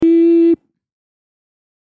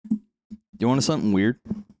You want something weird?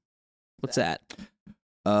 What's that?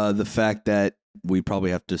 The fact that we probably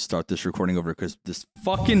have to start this recording over because this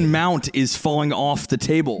fucking mount is falling off the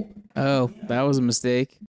table. Oh, that was a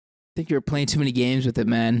mistake. I think you were playing too many games with it,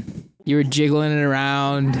 man. You were jiggling it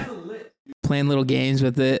around, playing little games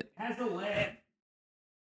with it.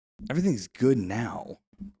 Everything's good now.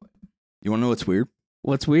 You want to know what's weird?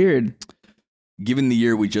 What's weird? Given the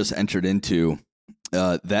year we just entered into,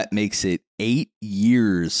 that makes it 8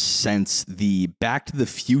 years since the Back to the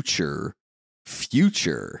Future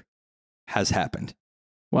has happened.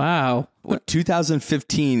 Wow.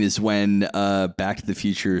 2015 is when Back to the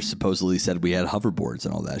Future supposedly said we had hoverboards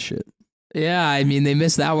and all that shit. Yeah, I mean, they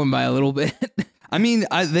missed that one by a little bit. I mean,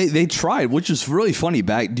 they tried, which was really funny.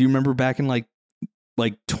 Do you remember back in like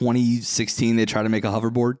 2016, they tried to make a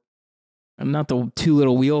hoverboard? Not the two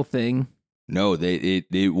little wheel thing. No,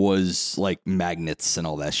 it was like magnets and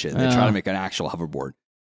all that shit. They tried to make an actual hoverboard.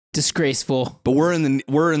 Disgraceful. But we're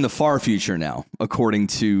in the far future now, according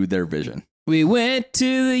to their vision. We went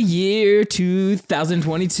to the year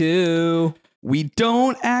 2022. We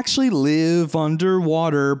don't actually live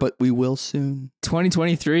underwater, but we will soon.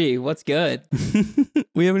 2023. What's good?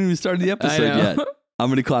 We haven't even started the episode yet. I'm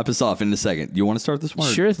going to clap us off in a second. You want to start this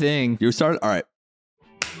one? Sure thing. You start? All right.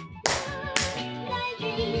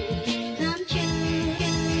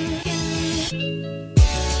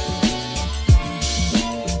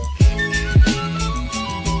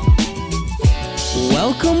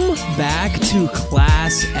 Welcome back to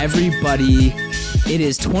class, everybody. It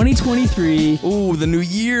is 2023. Ooh, the new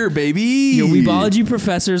year, baby. Your Weebology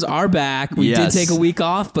professors are back. We Yes. did take a week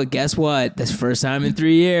off, but guess what? That's the first time in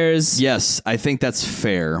 3 years. Yes, I think that's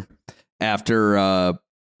fair. After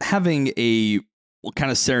having a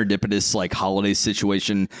kind of serendipitous like holiday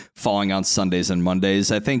situation falling on Sundays and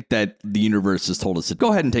Mondays, I think that the universe has told us to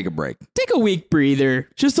go ahead and take a break. Take a week breather.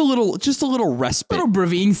 Just a little respite. Little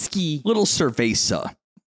Bravinsky. Little cerveza.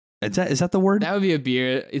 Is that the word? That would be a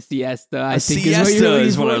beer. It's siesta. I think Siesta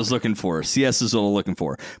is what I I was looking for. Siesta is what I'm looking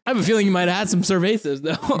for. have a feeling you might have had some cervezas,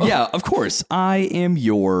 though. Yeah, of course. I am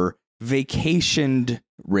your vacationed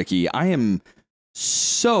Ricky. I am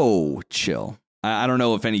so chill. I don't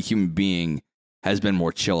know if any human being has been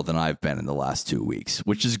more chill than I've been in the last 2 weeks,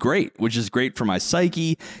 which is great. Which is great for my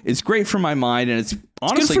psyche. It's great for my mind, and it's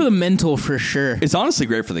honestly good for the mental for sure. It's honestly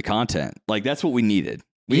great for the content. Like that's what we needed.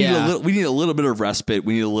 We need a little bit of respite.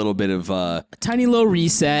 We need a little bit of a tiny little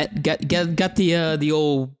reset. Got the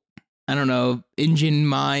old, I don't know, engine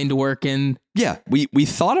mind working. Yeah, we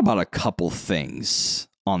thought about a couple things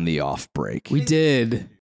on the off break. We did.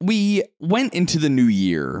 We went into the new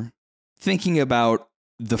year thinking about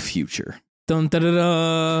the future. Dun, da, da,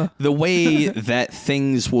 da. The way that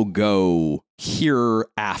things will go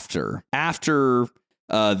hereafter. After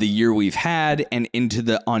the year we've had and into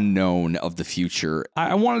the unknown of the future.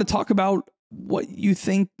 I wanted to talk about what you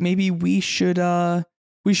think maybe we should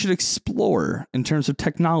explore in terms of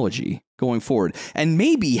technology going forward, and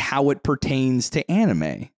maybe how it pertains to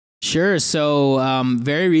anime. Sure. So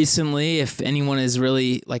very recently, if anyone is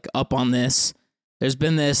really like up on this, there's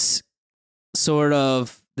been this sort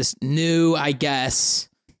of this new, I guess,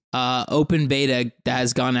 open beta that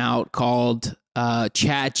has gone out called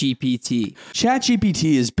ChatGPT.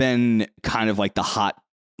 ChatGPT has been kind of like the hot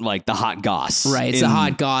goss. Right, it's a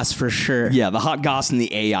hot goss for sure. Yeah, the hot goss in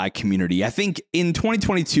the AI community. I think in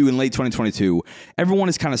 2022, in late 2022, everyone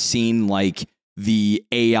has kind of seen like the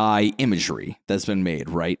AI imagery that's been made,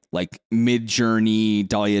 right? Like Midjourney,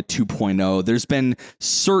 Dahlia 2.0. There's been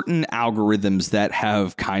certain algorithms that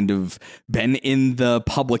have kind of been in the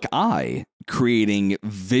public eye, creating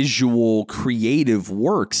visual creative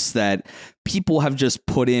works that people have just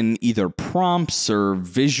put in either prompts or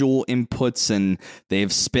visual inputs, and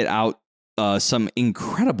they've spit out some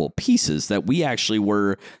incredible pieces that we actually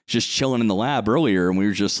were just chilling in the lab earlier, and we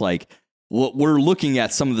were just like, we're looking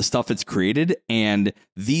at some of the stuff it's created, and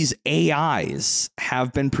these AIs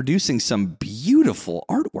have been producing some beautiful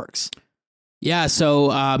artworks. Yeah, so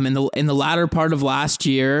in the latter part of last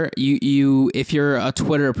year, you if you're a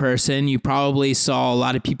Twitter person, you probably saw a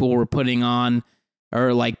lot of people were putting on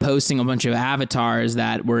or like posting a bunch of avatars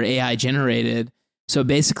that were AI generated. So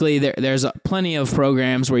basically, there's plenty of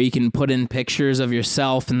programs where you can put in pictures of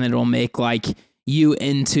yourself, and then it'll make like you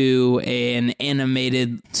into an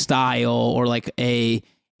animated style or like a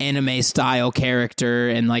anime style character,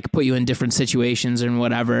 and like put you in different situations and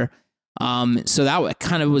whatever. So that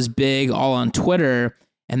kind of was big all on Twitter.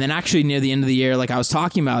 And then actually near the end of the year, like I was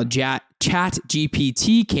talking about,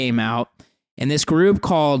 ChatGPT came out, and this group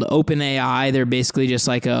called OpenAI, they're basically just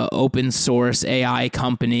like a open source AI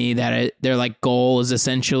company that their like goal is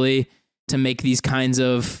essentially to make these kinds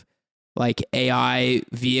of like AI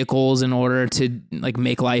vehicles in order to like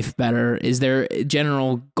make life better? Is there a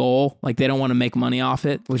general goal? Like they don't want to make money off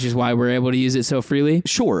it, which is why we're able to use it so freely?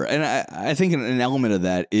 Sure. And I think an element of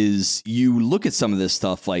that is you look at some of this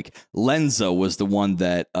stuff, like Lensa was the one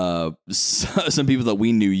that some people that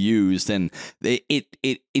we knew used, and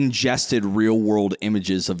it ingested real world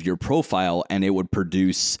images of your profile, and it would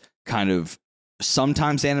produce kind of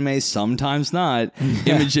sometimes anime, sometimes not,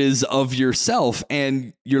 images of yourself.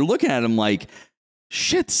 And you're looking at them like,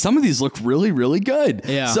 shit, some of these look really, really good.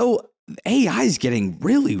 Yeah. So AI is getting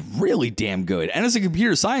really, really damn good. And as a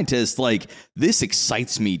computer scientist, like this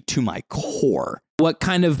excites me to my core. What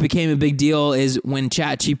kind of became a big deal is when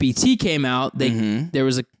ChatGPT came out, there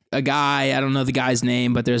was a guy, I don't know the guy's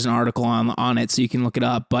name, but there's an article on it, so you can look it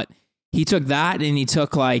up. But he took that and he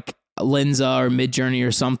took like Lensa or Midjourney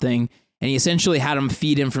or something, and he essentially had them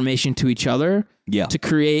feed information to each other to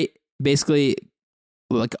create basically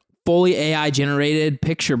like fully AI generated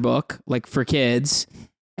picture book, like for kids.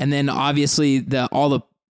 And then obviously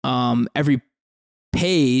every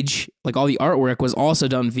page, like all the artwork was also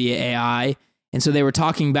done via AI. And so they were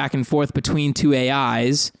talking back and forth between two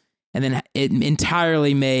AIs, and then it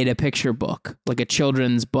entirely made a picture book, like a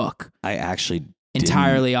children's book. I actually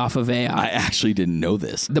entirely off of AI. I actually didn't know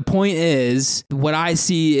this. The point is, what I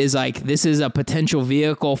see is like this is a potential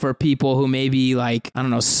vehicle for people who maybe like, I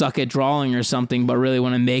don't know, suck at drawing or something, but really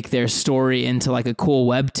want to make their story into like a cool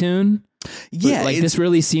webtoon. Yeah, but, like this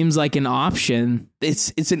really seems like an option.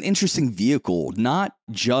 It's an interesting vehicle, not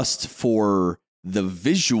just for the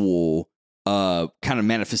visual kind of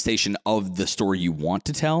manifestation of the story you want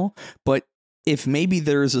to tell, but if maybe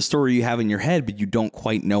there's a story you have in your head, but you don't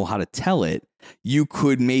quite know how to tell it, you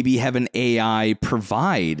could maybe have an AI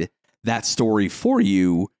provide that story for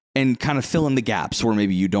you and kind of fill in the gaps where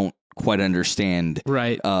maybe you don't quite understand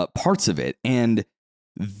parts of it. And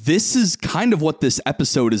this is kind of what this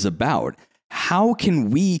episode is about. How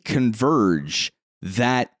can we converge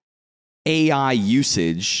that AI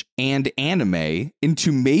usage and anime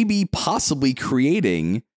into maybe possibly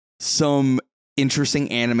creating some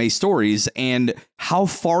interesting anime stories, and how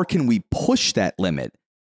far can we push that limit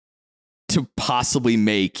to possibly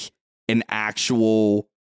make an actual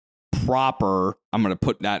proper, I'm going to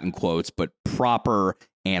put that in quotes, but proper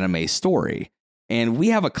anime story? And we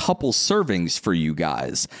have a couple servings for you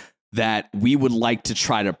guys that we would like to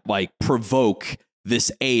try to like provoke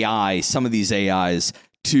this AI, some of these AIs,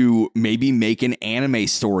 to maybe make an anime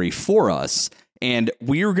story for us. And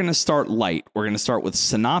we're going to start light. We're going to start with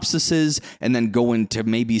synopsises and then go into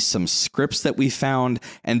maybe some scripts that we found.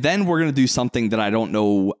 And then we're going to do something that I don't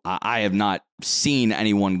know. I have not seen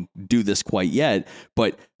anyone do this quite yet,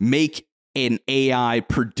 but make an AI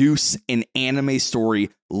produce an anime story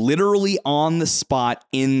literally on the spot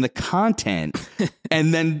in the content.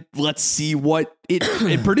 And then let's see what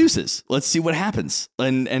it produces. Let's see what happens.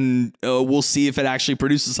 And we'll see if it actually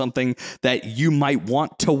produces something that you might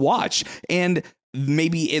want to watch. And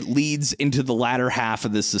maybe it leads into the latter half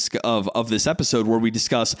of this of this episode where we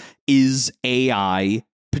discuss, is AI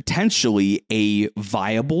potentially a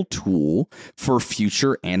viable tool for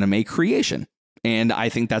future anime creation? And I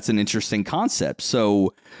think that's an interesting concept.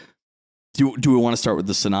 So do we want to start with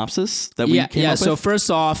the synopsis that we came up with? So first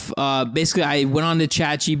off, basically I went on to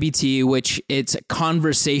ChatGPT, which it's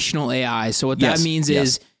conversational AI. So what that means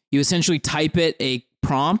is you essentially type it a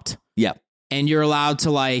prompt. Yeah. And you're allowed to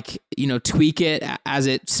like, tweak it as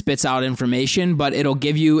it spits out information, but it'll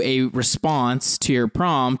give you a response to your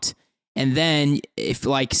prompt. And then if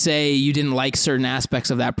like, say you didn't like certain aspects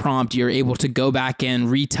of that prompt, you're able to go back and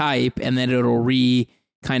retype, and then it'll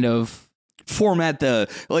kind of format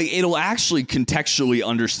it'll actually contextually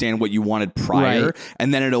understand what you wanted prior,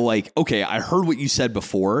 and then it'll like, okay, I heard what you said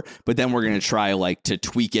before, but then we're going to try like to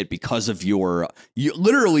tweak it because of you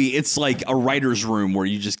literally, it's like a writer's room where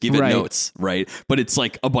you just give it notes, right? But it's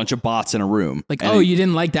like a bunch of bots in a room. Like, you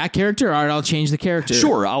didn't like that character? All right, I'll change the character.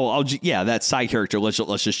 Sure, I'll that side character, let's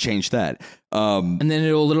just change that. And then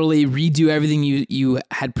it'll literally redo everything you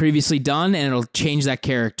had previously done, and it'll change that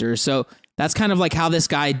character. So that's kind of like how this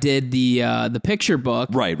guy did the picture book.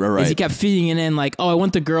 Right. Is he kept feeding it in like, I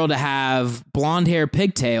want the girl to have blonde hair,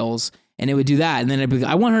 pigtails, and it would do that. And then it'd be,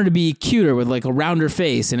 I want her to be cuter with like a rounder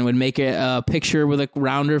face, and it would make a picture with a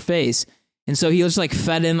rounder face. And so he just like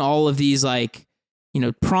fed in all of these like,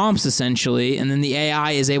 prompts essentially. And then the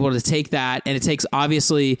AI is able to take that, and it takes,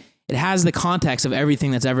 obviously, it has the context of everything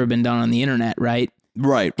that's ever been done on the internet, right?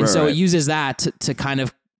 Right. And so it uses that to kind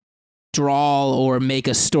of draw or make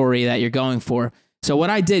a story that you're going for. So what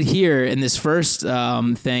I did here in this first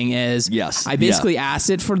thing is I basically asked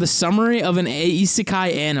it for the summary of an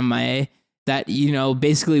isekai anime that, you know,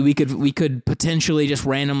 basically we could potentially just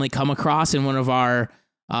randomly come across in one of our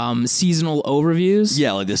seasonal overviews.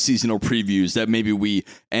 Yeah, like the seasonal previews that maybe we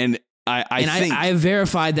and I think I have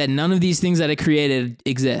verified that none of these things that it created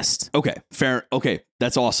exist. Okay, fair. Okay,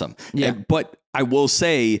 that's awesome. Yeah. But I will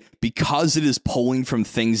say, because it is pulling from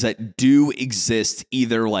things that do exist,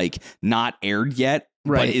 either like not aired yet,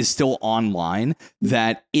 Right. but is still online,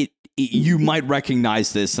 that you might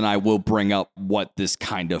recognize this, and I will bring up what this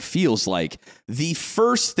kind of feels like. The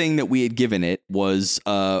first thing that we had given it was,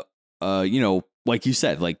 you know, like you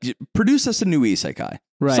said, like produce us a new isekai.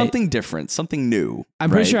 Right. Something different, something new.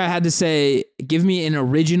 I'm pretty sure I had to say, give me an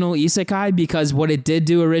original isekai, because what it did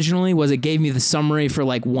do originally was it gave me the summary for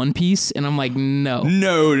like One Piece, and I'm like, no.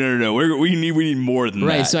 No. We need more than that.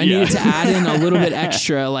 Right, so I needed to add in a little bit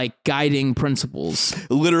extra, like guiding principles.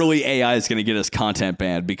 Literally, AI is going to get us content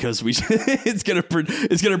banned because it's going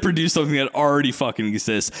to produce something that already fucking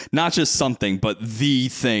exists, not just something, but the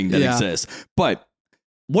thing that exists. But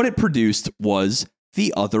what it produced was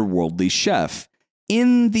The Otherworldly Chef.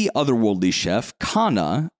 In The Otherworldly Chef,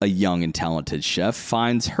 Kana, a young and talented chef,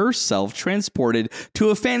 finds herself transported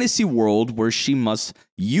to a fantasy world where she must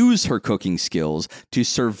use her cooking skills to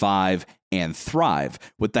survive and thrive.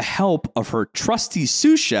 With the help of her trusty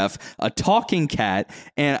sous chef, a talking cat,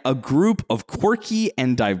 and a group of quirky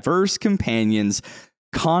and diverse companions,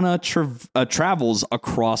 Kana travels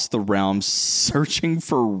across the realms searching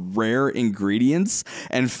for rare ingredients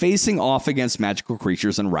and facing off against magical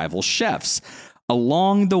creatures and rival chefs.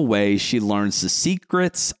 Along the way, she learns the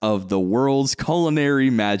secrets of the world's culinary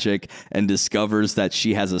magic and discovers that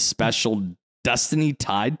she has a special destiny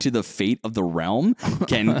tied to the fate of the realm.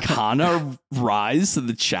 Can Kana rise to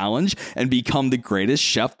the challenge and become the greatest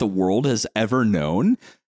chef the world has ever known?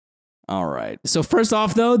 All right. So first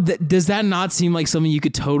off, though, does that not seem like something you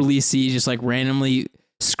could totally see just like randomly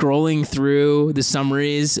scrolling through the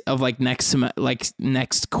summaries of like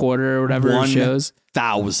next quarter or whatever shows?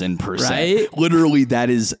 1,000%. Right? Literally, that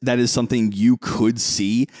is something you could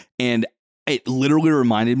see, and it literally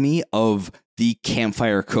reminded me of the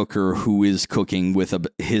campfire cooker who is cooking with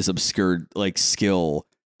his obscure like skill.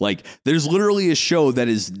 Like, there's literally a show that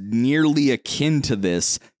is nearly akin to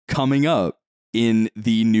this coming up in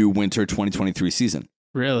the new winter 2023 season.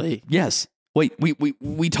 Really? Yes. Wait,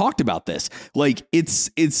 we talked about this. Like, it's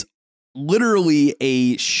literally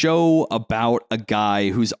a show about a guy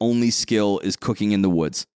whose only skill is cooking in the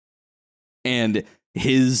woods. And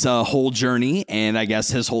his whole journey, and I guess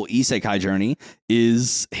his whole isekai journey,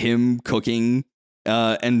 is him cooking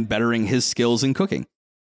and bettering his skills in cooking.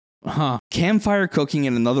 Huh. Campfire Cooking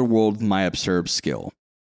in Another World, My Absurd Skill.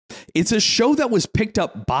 It's a show that was picked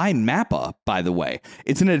up by Mappa, by the way.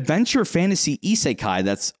 It's an adventure fantasy isekai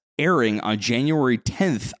that's airing on January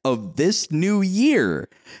 10th of this new year.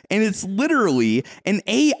 And it's literally an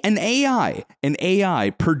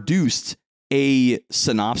AI produced a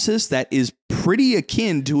synopsis that is pretty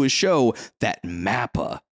akin to a show that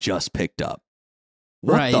Mappa just picked up.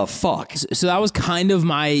 What the fuck? So that was kind of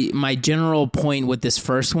my general point with this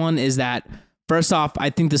first one, is that first off,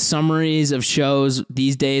 I think the summaries of shows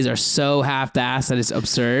these days are so half-assed that it's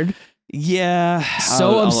absurd. Yeah.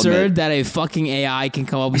 So absurd that a fucking AI can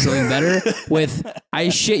come up with something better with, I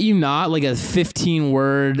shit you not, like a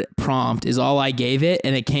 15-word prompt is all I gave it,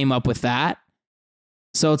 and it came up with that.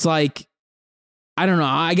 So it's like, I don't know.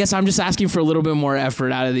 I guess I'm just asking for a little bit more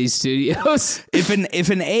effort out of these studios. If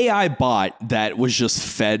an AI bot that was just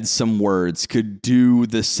fed some words could do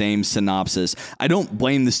the same synopsis, I don't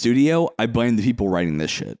blame the studio. I blame the people writing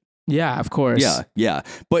this shit. Yeah, of course. Yeah.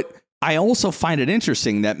 But I also find it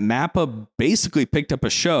interesting that Mappa basically picked up a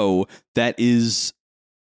show that is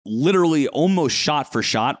literally almost shot for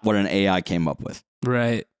shot what an AI came up with.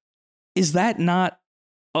 Right. Is that not...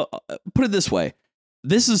 put it this way.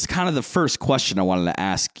 This is kind of the first question I wanted to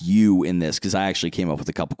ask you in this, because I actually came up with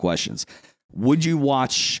a couple questions. Would you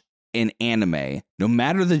watch an anime, no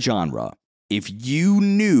matter the genre, if you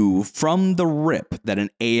knew from the rip that an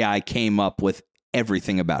AI came up with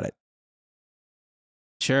everything about it?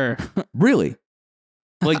 Sure. Really?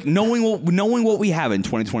 Like, knowing what we have in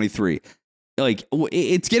 2023, like,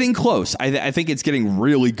 it's getting close. I think it's getting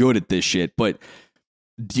really good at this shit, but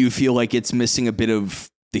do you feel like it's missing a bit of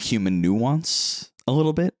the human nuance a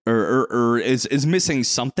little bit, or is missing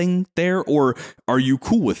something there, or are you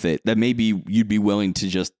cool with it that maybe you'd be willing to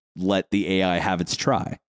just let the AI have its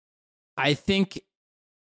try? I think,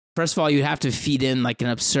 first of all, you have to feed in like an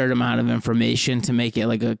absurd amount of information to make it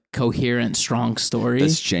like a coherent, strong story.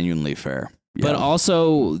 That's genuinely fair. Yeah. But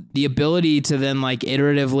also the ability to then like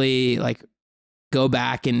iteratively like go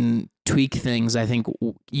back and tweak things. I think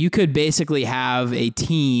you could basically have a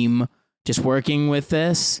team just working with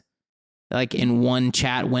this, like in one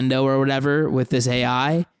chat window or whatever with this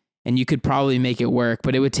AI, and you could probably make it work,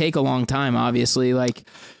 but it would take a long time, obviously. Like,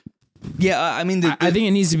 yeah, I mean, I think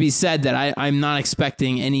it needs to be said that I'm not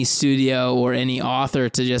expecting any studio or any author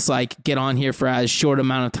to just like get on here for as short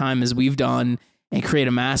amount of time as we've done and create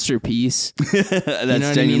a masterpiece. You know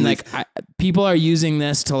what I mean? Like, people are using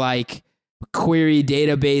this to like query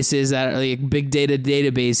databases that are like big data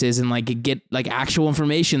databases and like get like actual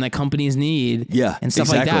information that companies need. Yeah, and stuff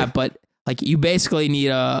like that. But like, you basically need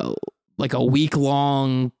a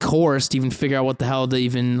week-long course to even figure out what the hell to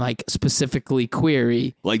even like specifically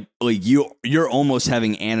query. Like you're almost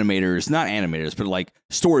having not animators, but like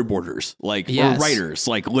storyboarders, like or writers,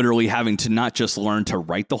 like literally having to not just learn to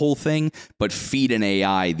write the whole thing, but feed an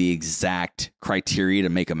AI the exact criteria to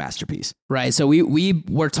make a masterpiece. Right. So we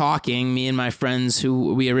were talking, me and my friends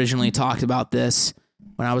who we originally talked about this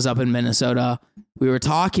when I was up in Minnesota. We were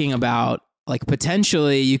talking about like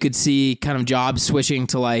potentially you could see kind of jobs switching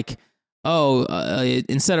to like,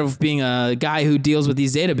 instead of being a guy who deals with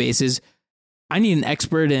these databases, I need an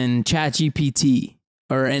expert in ChatGPT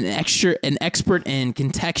or an expert in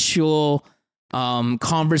contextual,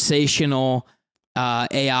 conversational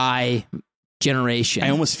AI generation. I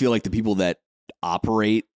almost feel like the people that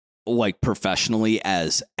operate like professionally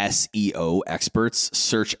as SEO experts,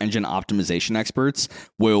 search engine optimization experts,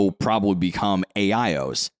 will probably become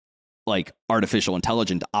AIOs, like artificial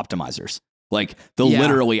intelligent optimizers. Like they'll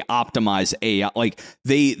literally optimize AI. Like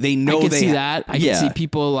they know I could they see that. I could see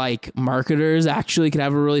people like marketers actually could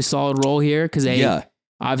have a really solid role here because they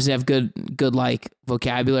obviously have good like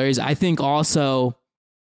vocabularies. I think also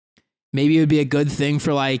maybe it would be a good thing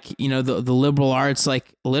for like, you know, the liberal arts,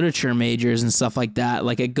 like literature majors and stuff like that.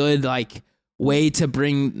 Like a good like way to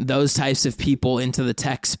bring those types of people into the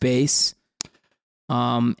tech space.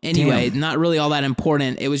 Anyway, not really all that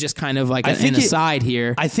important. It was just kind of like an aside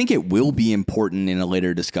here. I think it will be important in a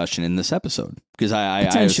later discussion in this episode because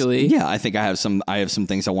potentially, I think I have some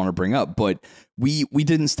things I want to bring up, but we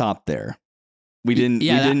didn't stop there. We didn't.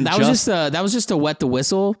 Yeah, we didn't that was just to wet the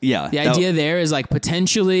whistle. Yeah, the idea there is like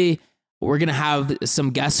potentially we're going to have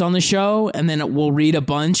some guests on the show and then we'll read a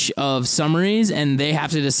bunch of summaries and they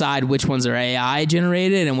have to decide which ones are AI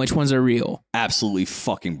generated and which ones are real. Absolutely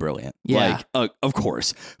fucking brilliant. Yeah. Like, of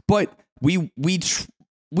course. But we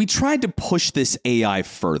tried to push this AI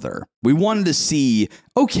further. We wanted to see,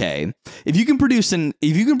 okay, if you can produce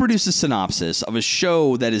a synopsis of a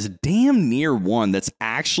show that is damn near one that's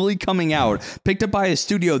actually coming out, picked up by a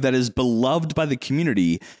studio that is beloved by the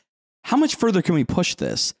community, how much further can we push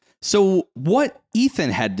this? So what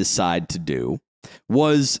Ethan had decided to do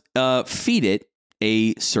was feed it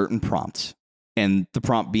a certain prompt. And the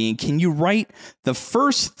prompt being, can you write the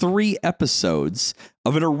first 3 episodes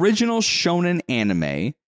of an original shonen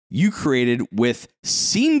anime you created with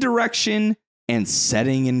scene direction and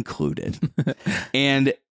setting included?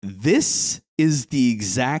 And this is the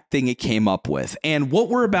exact thing it came up with. And what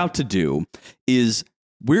we're about to do is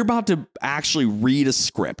we're about to actually read a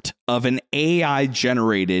script of an AI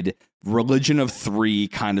generated Religion of 3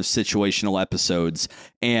 kind of situational episodes.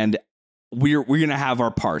 And we're going to have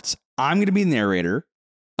our parts. I'm going to be the narrator.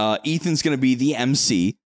 Ethan's going to be the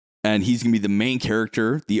MC, and he's going to be the main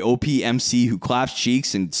character, the OP MC who claps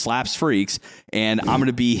cheeks and slaps freaks. And I'm going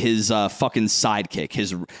to be his fucking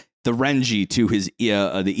sidekick, the Renji to his the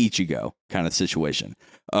Ichigo kind of situation.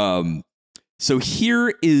 So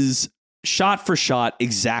here is shot for shot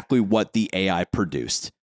exactly what the AI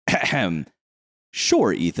produced.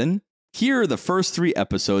 Sure, Ethan. Here are the first 3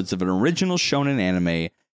 episodes of an original shonen anime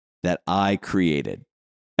that I created.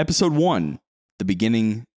 Episode 1, the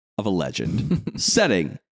beginning of a legend.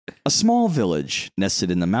 Setting, a small village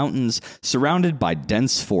nested in the mountains, surrounded by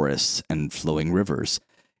dense forests and flowing rivers.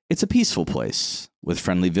 It's a peaceful place, with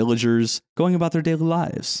friendly villagers going about their daily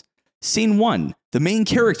lives. Scene 1, the main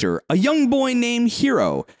character, a young boy named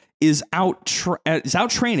Hiro, is out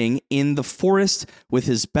training in the forest with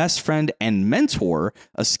his best friend and mentor,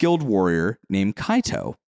 a skilled warrior named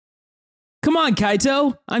Kaito. Come on,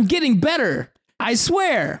 Kaito. I'm getting better. I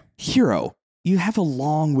swear. Hiro, you have a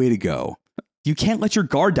long way to go. You can't let your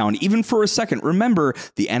guard down even for a second. Remember,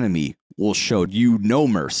 the enemy will show you no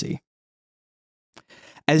mercy.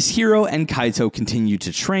 As Hiro and Kaito continue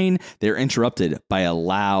to train, they're interrupted by a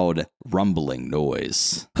loud, rumbling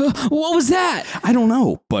noise. What was that? I don't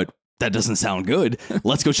know, but that doesn't sound good.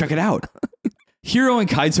 Let's go check it out. Hiro and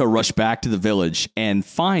Kaito rush back to the village and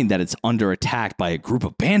find that it's under attack by a group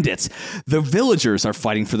of bandits. The villagers are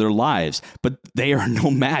fighting for their lives, but they are no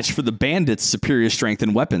match for the bandits' superior strength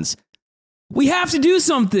and weapons. We have to do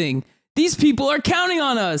something. These people are counting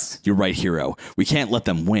on us. You're right, Hiro. We can't let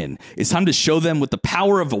them win. It's time to show them with the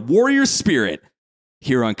power of a warrior spirit.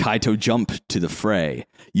 Hiro and Kaito jump to the fray,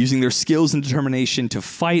 using their skills and determination to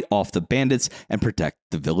fight off the bandits and protect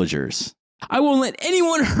the villagers. I won't let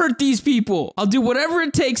anyone hurt these people. I'll do whatever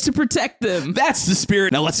it takes to protect them. That's the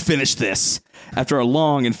spirit. Now let's finish this. After a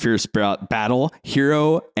long and fierce battle,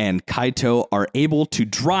 Hiro and Kaito are able to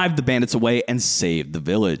drive the bandits away and save the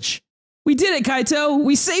village. We did it, Kaito.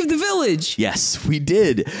 We saved the village. Yes, we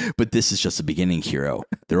did. But this is just the beginning, Hiro.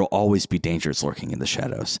 There will always be dangers lurking in the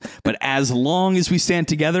shadows. But as long as we stand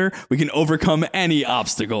together, we can overcome any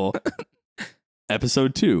obstacle.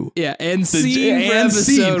 Episode 2. Yeah, and scene for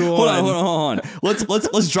episode 1. Hold on.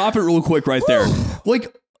 Let's drop it real quick right there.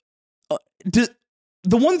 Like,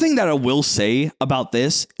 the one thing that I will say about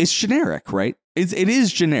this is generic, right? It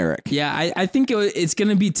is generic. Yeah, I think it's going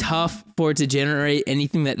to be tough for it to generate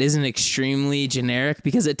anything that isn't extremely generic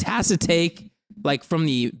because it has to take like from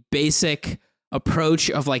the basic approach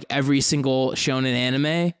of like every single shonen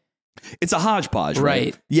anime. It's a hodgepodge,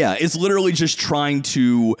 right? Yeah, it's literally just trying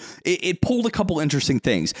to. It pulled a couple interesting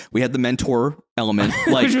things. We had the mentor element,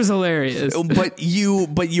 like, which was hilarious. But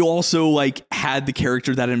you also like had the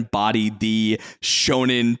character that embodied the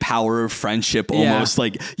shonen power of friendship, almost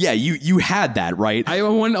like you had that, right? I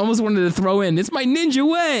almost wanted to throw in, it's my ninja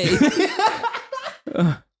way.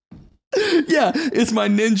 Yeah, it's my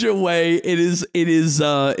ninja way.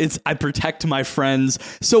 It's I protect my friends.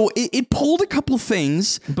 So it pulled a couple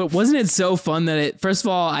things. But wasn't it so fun that first of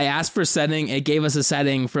all, I asked for setting, it gave us a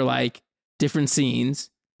setting for like different scenes.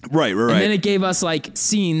 Right. And then it gave us like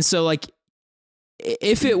scenes. So like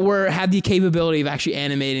if it had the capability of actually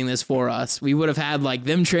animating this for us, we would have had like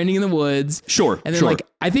them training in the woods. Sure. And then like,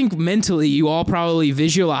 I think mentally you all probably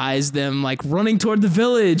visualized them like running toward the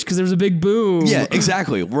village because there was a big boom. Yeah,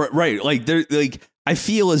 exactly. Right. Like they're like, I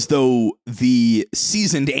feel as though the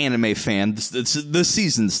seasoned anime fan, the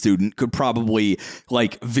seasoned student could probably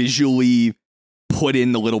like visually put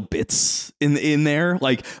in the little bits in there,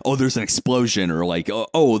 like, oh, there's an explosion, or like,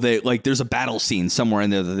 oh, they like there's a battle scene somewhere in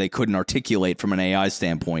there that they couldn't articulate from an AI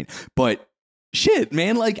standpoint. But shit,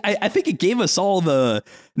 man, like I think it gave us all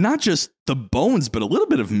not just the bones, but a little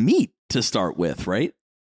bit of meat to start with, right?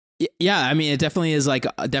 Yeah, I mean, it definitely is like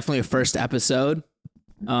definitely a first episode.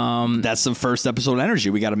 That's the first episode energy.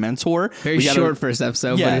 We got a mentor. Very short first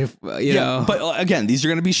episode, yeah, but you know. But again, these are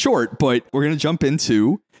going to be short, but we're going to jump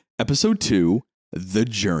into episode 2. The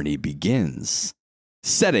journey begins.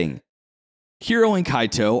 Setting. Hiro and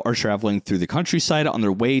Kaito are traveling through the countryside on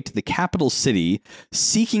their way to the capital city,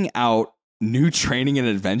 seeking out new training and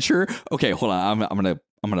adventure. Okay, hold on. I'm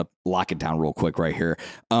gonna lock it down real quick right here.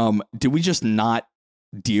 Did we just not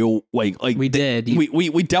deal like we did?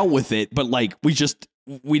 We dealt with it, but like we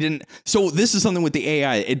didn't. So this is something with the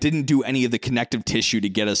AI. It didn't do any of the connective tissue to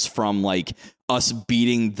get us from like us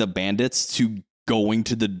beating the bandits to going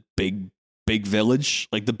to the big village,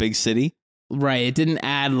 like the big city. Right. It didn't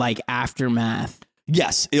add like aftermath.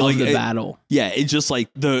 Yes. Of the battle. Yeah. It just like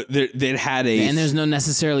they had a. And there's no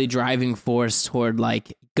necessarily driving force toward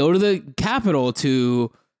like go to the capital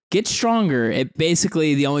to get stronger. It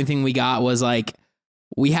basically, the only thing we got was like,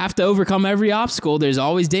 we have to overcome every obstacle. There's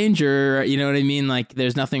always danger. You know what I mean? Like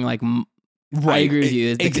there's nothing like. Right. I agree with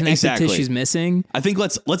you. The connective tissue's missing. I think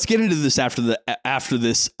let's get into this after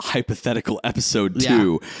this hypothetical episode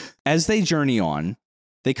 2. Yeah. As they journey on,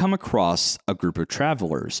 they come across a group of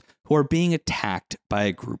travelers who are being attacked by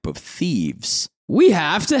a group of thieves. We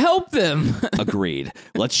have to help them. Agreed.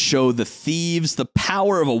 Let's show the thieves the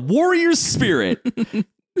power of a warrior's spirit.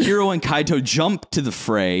 Hiro and Kaito jump to the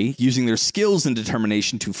fray, using their skills and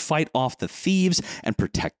determination to fight off the thieves and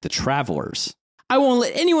protect the travelers. I won't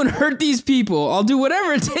let anyone hurt these people. I'll do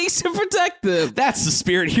whatever it takes to protect them. That's the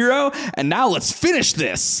spirit, Hiro. And now let's finish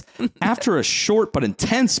this. After a short but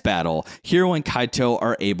intense battle, Hiro and Kaito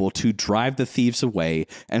are able to drive the thieves away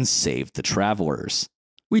and save the travelers.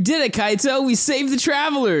 We did it, Kaito. We saved the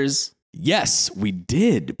travelers. Yes, we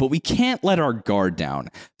did, but we can't let our guard down.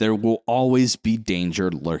 There will always be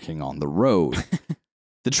danger lurking on the road.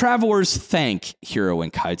 The travelers thank Hiro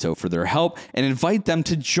and Kaito for their help and invite them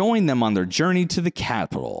to join them on their journey to the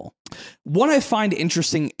capital. What I find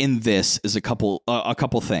interesting in this is a couple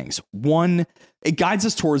things. One, it guides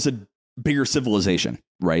us towards a bigger civilization,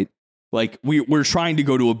 right? Like we're trying to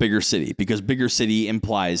go to a bigger city because bigger city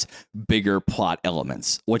implies bigger plot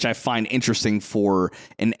elements, which I find interesting for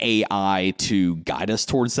an AI to guide us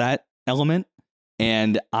towards that element.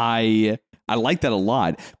 And I like that a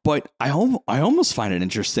lot, but I almost find it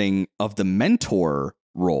interesting of the mentor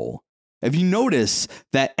role, If you notice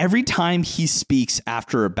that every time he speaks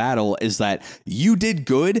after a battle is that you did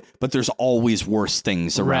good, but there's always worse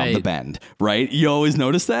things around the bend, right? You always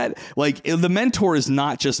notice that? Like, the mentor is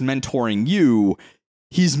not just mentoring you.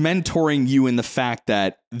 He's mentoring you in the fact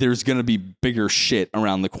that there's going to be bigger shit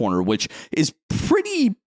around the corner, which is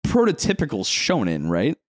pretty prototypical shonen,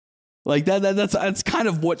 right? Like that's kind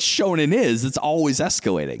of what shonen is. It's always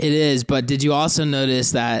escalating. It is, but did you also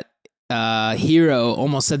notice that Hero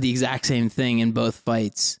almost said the exact same thing in both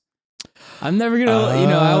fights? I'm never gonna,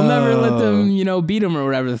 I'll never let them, beat him or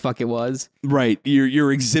whatever the fuck it was. Right.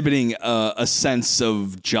 You're exhibiting a sense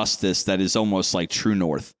of justice that is almost like True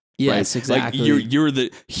North. Yes, right? exactly. Like you're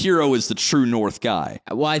the Hero is the True North guy.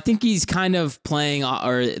 Well, I think he's kind of playing,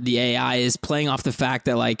 or the AI is playing off the fact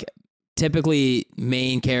that like typically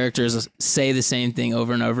main characters say the same thing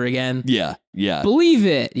over and over again. Yeah. Believe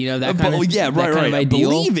it, that kind of kind of ideal.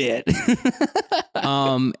 Believe it.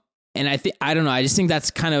 And I don't know. I just think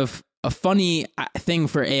that's kind of a funny thing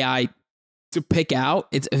for AI to pick out.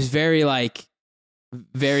 It's very like.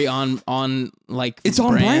 Very on like it's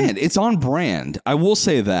on brand. It's on brand. I will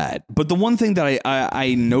say that. But the one thing that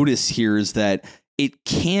I notice here is that it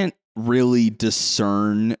can't really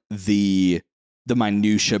discern the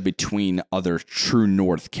minutia between other True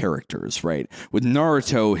North characters, right? With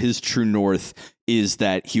Naruto, his True North is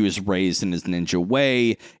that he was raised in his ninja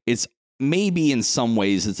way. It's maybe in some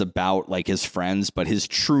ways it's about like his friends, but his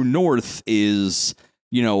True North is,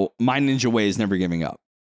 my ninja way is never giving up.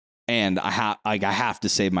 And I have to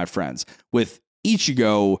save my friends. With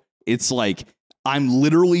Ichigo, it's like I'm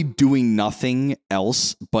literally doing nothing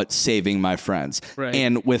else but saving my friends. Right.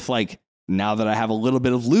 And with like now that I have a little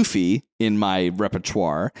bit of Luffy in my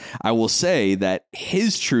repertoire, I will say that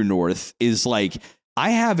his True North is like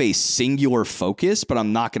I have a singular focus, but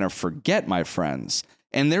I'm not going to forget my friends.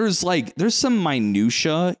 And there's some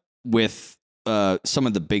minutia with some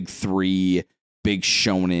of the big three big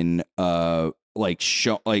shonen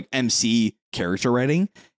like MC character writing,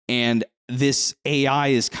 and this AI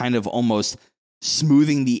is kind of almost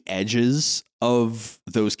smoothing the edges of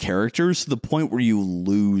those characters to the point where you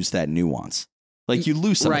lose that nuance. Like you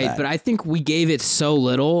lose some of that. But I think we gave it so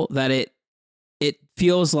little that it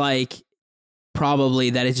feels like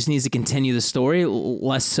probably that it just needs to continue the story,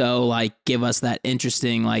 less so like give us that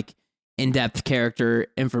interesting like in-depth character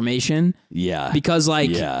information. Yeah. Because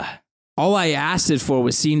all I asked it for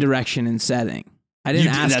was scene direction and setting. I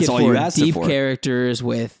didn't ask it for deep characters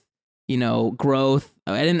with, growth.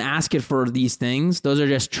 I didn't ask it for these things. Those are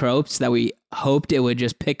just tropes that we hoped it would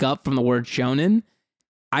just pick up from the word shonen.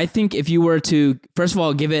 I think if you were to, first of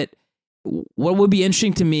all, give it, what would be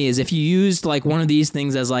interesting to me is if you used like one of these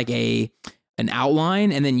things as like an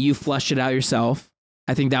outline and then you fleshed it out yourself.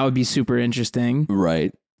 I think that would be super interesting.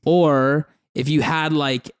 Right. Or if you had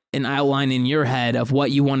like an outline in your head of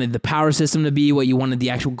what you wanted the power system to be, what you wanted the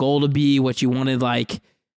actual goal to be, what you wanted like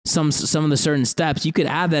some of the certain steps, you could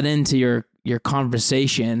add that into your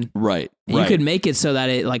conversation. Right. And you could make it so that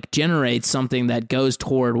it like generates something that goes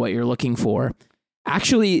toward what you're looking for.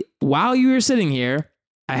 Actually, while you were sitting here,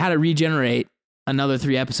 I had to regenerate another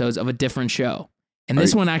 3 episodes of a different show. And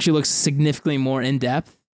this one actually looks significantly more in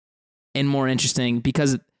depth and more interesting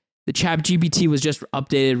because the ChatGPT was just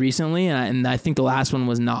updated recently, and I think the last one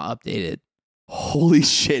was not updated. Holy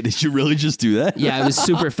shit! Did you really just do that? Yeah, it was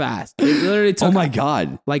super fast. It literally took oh my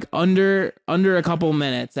god, like under a couple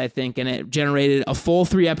minutes, I think, and it generated a full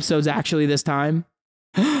 3 episodes actually this time,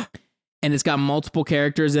 and it's got multiple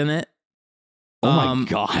characters in it. Oh my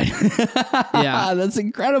god! Yeah, that's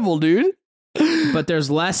incredible, dude. But there's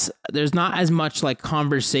not as much like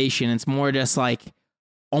conversation. It's more just like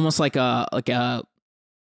almost like a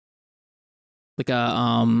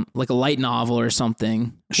light novel or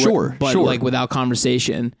something. Sure, but like without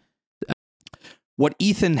conversation. What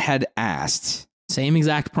Ethan had asked. Same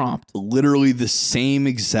exact prompt. Literally the same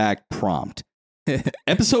exact prompt.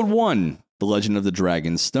 Episode 1, The Legend of the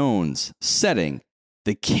Dragon Stones. Setting,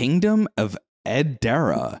 the Kingdom of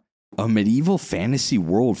Edera, a medieval fantasy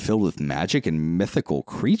world filled with magic and mythical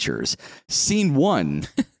creatures. Scene 1.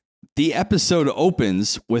 The episode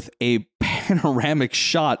opens with a panoramic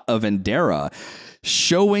shot of Edera,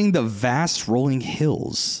 showing the vast rolling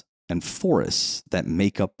hills and forests that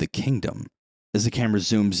make up the kingdom. As the camera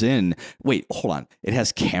zooms in, wait, hold on. It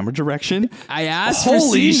has camera direction? I asked for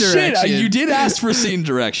scene direction. You did ask for scene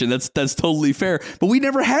direction. That's totally fair. But we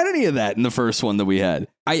never had any of that in the first one that we had.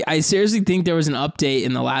 I seriously think there was an update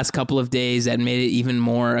in the last couple of days that made it even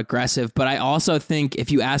more aggressive. But I also think if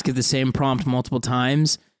you ask it the same prompt multiple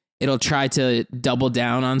times, it'll try to double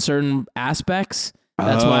down on certain aspects.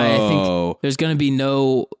 That's why I Oh. think there's going to be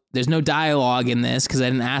there's no dialogue in this because I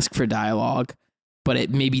didn't ask for dialogue, but it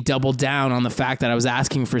maybe doubled down on the fact that I was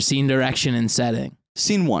asking for scene direction and setting.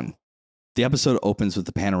 Scene 1. The episode opens with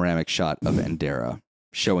the panoramic shot of Endera,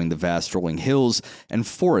 showing the vast rolling hills and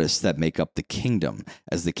forests that make up the kingdom.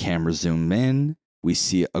 As the camera zooms in, we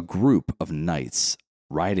see a group of knights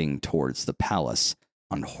riding towards the palace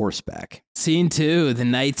on horseback. Scene 2, the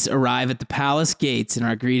knights arrive at the palace gates and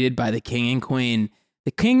are greeted by the king and queen.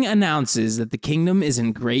 The king announces that the kingdom is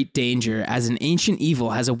in great danger as an ancient evil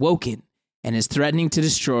has awoken and is threatening to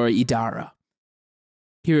destroy Idara.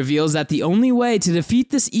 He reveals that the only way to defeat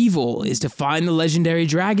this evil is to find the legendary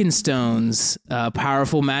dragon stones,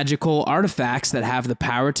 powerful magical artifacts that have the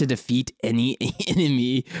power to defeat any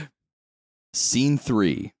enemy. Scene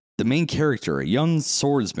 3. The main character, a young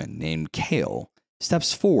swordsman named Kale,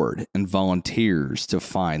 steps forward and volunteers to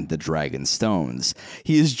find the dragon stones.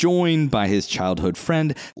 He is joined by his childhood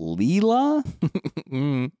friend, Leela?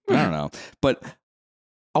 I don't know. But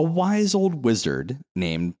a wise old wizard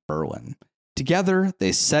named Merlin. Together,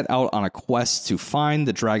 they set out on a quest to find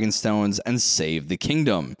the dragon stones and save the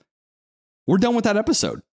kingdom. We're done with that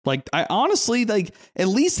episode. Like, I honestly, like, at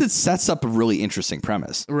least it sets up a really interesting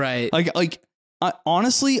premise. Right.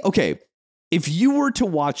 Honestly, okay, if you were to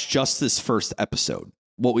watch just this first episode,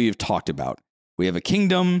 what we have talked about, we have a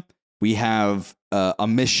kingdom, we have a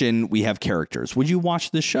mission, we have characters. Would you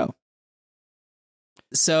watch this show?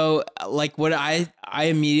 So, like, what I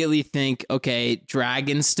immediately think, okay,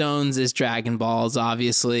 Dragon Stones is Dragon Balls,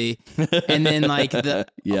 obviously, and then like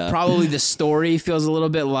probably the story feels a little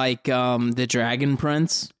bit like the Dragon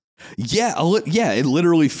Prince. Yeah, it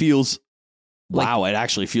literally feels. Wow, it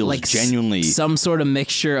actually feels like genuinely some sort of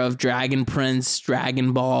mixture of Dragon Prince,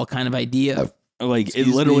 Dragon Ball kind of idea. Like it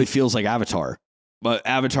literally feels like Avatar, but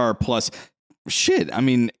Avatar plus shit. I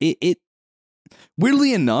mean, it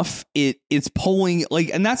weirdly enough, it's pulling like,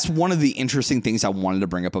 and that's one of the interesting things I wanted to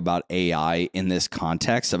bring up about AI in this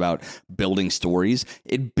context about building stories.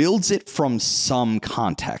 It builds it from some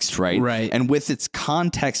context, right? Right. And with its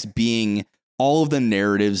context being all of the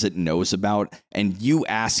narratives it knows about, and you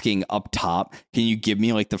asking up top, can you give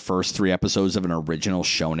me like the first 3 episodes of an original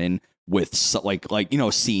shonen with like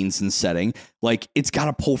scenes and setting? Like it's got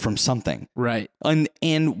to pull from something, right?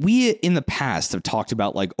 And we in the past have talked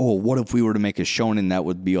about like, oh, what if we were to make a shonen that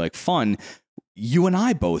would be like fun? You and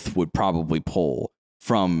I both would probably pull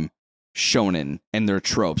from shonen and their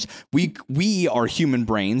tropes. We are human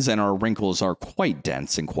brains and our wrinkles are quite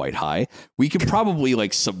dense and quite high. We could probably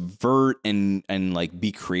like subvert and like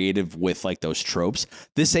be creative with like those tropes.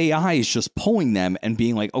 This AI is just pulling them and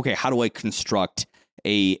being like, okay, how do I construct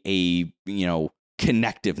a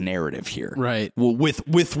connective narrative here, right? Well,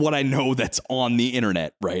 with what I know that's on the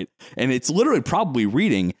internet, right? And it's literally probably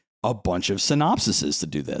reading a bunch of synopsises to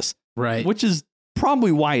do this, right? Which is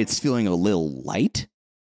probably why it's feeling a little light,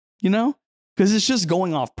 because it's just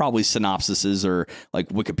going off probably synopsises or like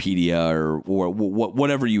Wikipedia or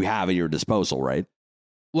whatever you have at your disposal, right?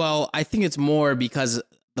 Well, I think it's more because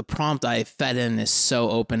the prompt I fed in is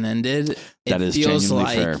so open-ended. That is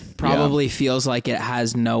genuinely fair. Probably feels like it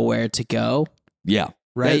has nowhere to go. Yeah.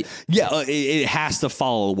 Right. It has to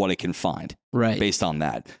follow what it can find. Right. Based on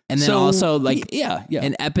that. And then also like, yeah.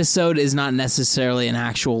 An episode is not necessarily an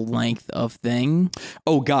actual length of thing.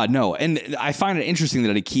 Oh God, no. And I find it interesting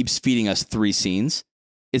that it keeps feeding us 3 scenes.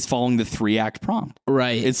 It's following the 3-act prompt.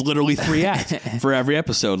 Right. It's literally 3 acts for every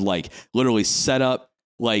episode. Like literally set up,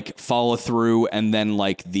 like follow through, and then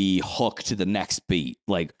like the hook to the next beat.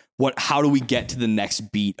 Like how do we get to the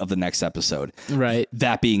next beat of the next episode? Right.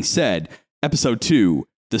 That being said, episode 2,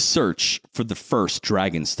 the search for the first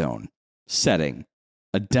Dragonstone. Setting,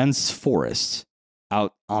 a dense forest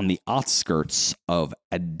out on the outskirts of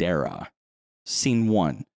Adara. Scene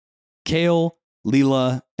 1, Kale,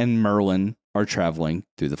 Leela, and Merlin are traveling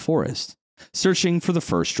through the forest, searching for the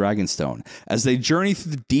first Dragonstone. As they journey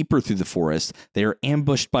deeper through the forest, they are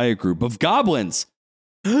ambushed by a group of goblins.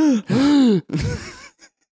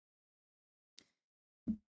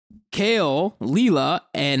 Kale, Leela,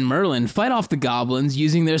 and Merlin fight off the goblins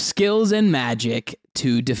using their skills and magic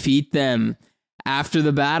to defeat them. After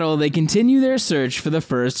the battle, they continue their search for the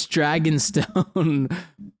first Dragonstone.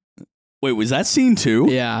 Wait, was that scene 2?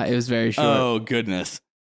 Yeah, it was very short. Oh, goodness.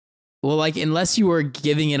 Well, like, unless you were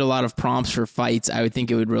giving it a lot of prompts for fights, I would think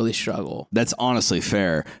it would really struggle. That's honestly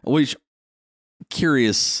fair. Which,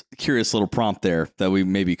 curious little prompt there that we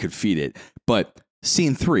maybe could feed it. But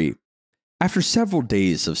scene 3. After several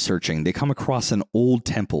days of searching, they come across an old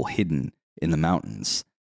temple hidden in the mountains.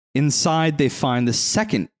 Inside, they find the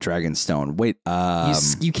second Dragonstone. Wait,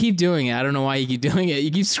 You keep doing it. I don't know why you keep doing it.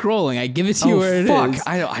 You keep scrolling. I give it to you where it is.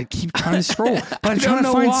 I keep trying to scroll, but I'm don't trying to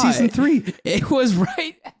know find why. season 3. It was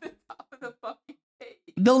right at the top of the fucking page.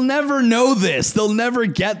 They'll never know this. They'll never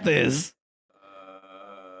get this.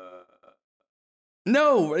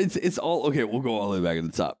 No, it's all okay. We'll go all the way back at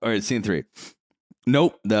the top. All right, scene 3.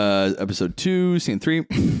 Nope, the episode 2, scene 3.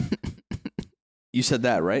 You said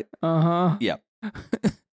that, right? Uh-huh. Yeah.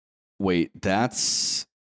 Wait, that's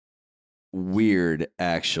weird,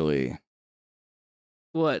 actually.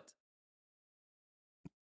 What?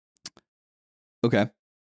 Okay.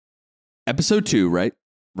 Episode 2, right?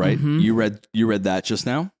 Right? Mhm. You read that just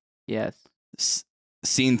now? Yes.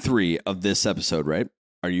 Scene 3 of this episode, right?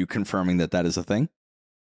 Are you confirming that that is a thing?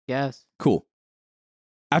 Yes. Cool.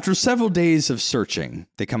 After several days of searching,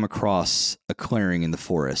 they come across a clearing in the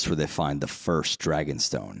forest where they find the first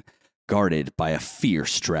Dragonstone, guarded by a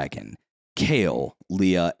fierce dragon. Kale,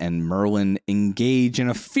 Leah, and Merlin engage in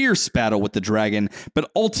a fierce battle with the dragon, but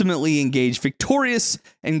ultimately engage victorious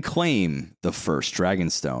and claim the first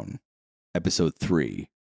Dragonstone. Episode 3,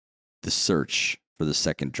 The Search for the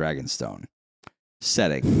Second Dragonstone.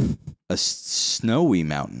 Setting, a snowy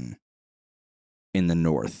mountain in the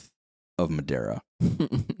north of Madeira.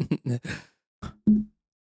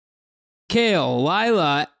 Kale,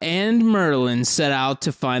 Lila, and Merlin set out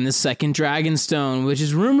to find the second Dragonstone, which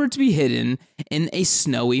is rumored to be hidden in a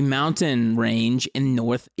snowy mountain range in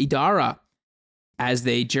North Idara. As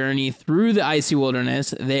they journey through the icy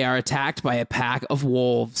wilderness, they are attacked by a pack of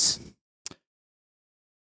wolves.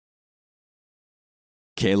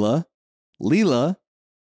 Kale, Leela,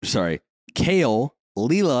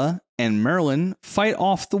 and Merlin fight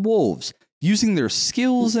off the wolves, using their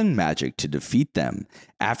skills and magic to defeat them.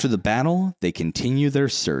 After the battle, they continue their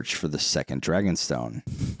search for the second Dragonstone.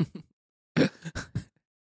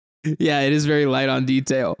 Yeah, it is very light on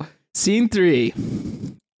detail. Scene 3.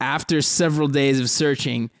 After several days of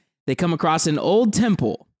searching, they come across an old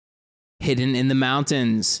temple hidden in the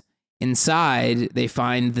mountains. Inside, they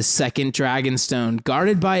find the second Dragonstone,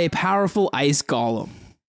 guarded by a powerful ice golem.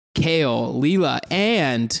 Kale, Leela,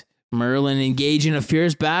 and Merlin engage in a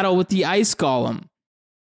fierce battle with the ice golem,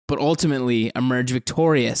 but ultimately emerge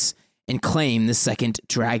victorious and claim the second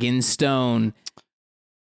Dragonstone.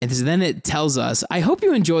 And then it tells us, I hope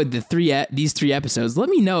you enjoyed these 3 episodes. Let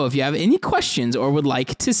me know if you have any questions or would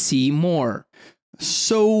like to see more.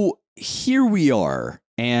 So here we are,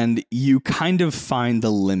 and you kind of find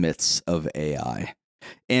the limits of AI.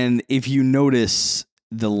 And if you notice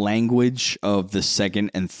the language of the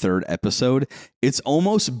second and third episode, it's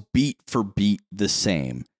almost beat for beat the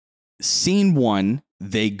same. Scene 1,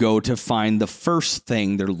 they go to find the first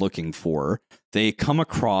thing they're looking for. They come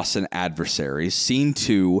across an adversary. Scene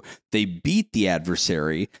 2, they beat the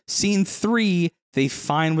adversary. Scene 3, they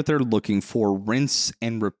find what they're looking for. Rinse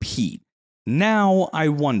and repeat. Now I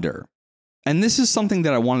wonder, and this is something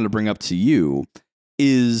that I wanted to bring up to you,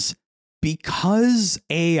 is because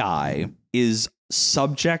AI is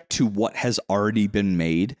subject to what has already been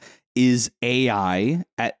made, is AI,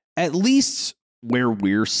 at least where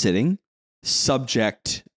we're sitting,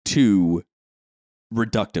 subject to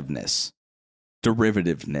reductiveness,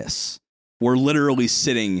 derivativeness. We're literally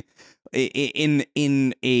sitting in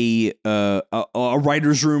a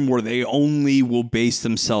writer's room where they only will base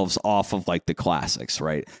themselves off of like the classics,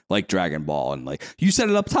 right? Like Dragon Ball, and like you said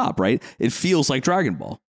it up top, right? It feels like Dragon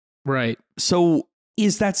Ball. Right. So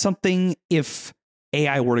is that something, if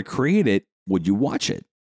AI were to create it, would you watch it?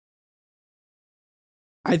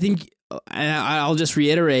 I think, and I'll just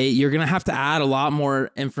reiterate, you're going to have to add a lot more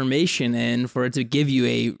information in for it to give you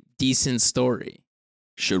a decent story.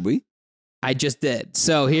 Should we? I just did.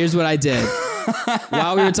 So here's what I did.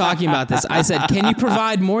 While we were talking about this, I said, can you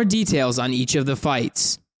provide more details on each of the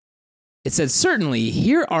fights? It said, certainly,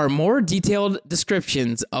 here are more detailed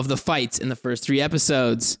descriptions of the fights in the first 3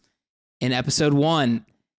 episodes. In episode 1,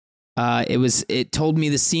 it told me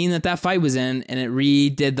the scene that fight was in, and it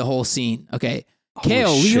redid the whole scene. Okay. Kale,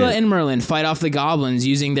 Leela, and Merlin fight off the goblins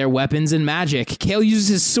using their weapons and magic. Kale uses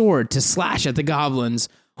his sword to slash at the goblins,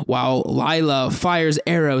 while Lila fires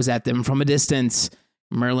arrows at them from a distance.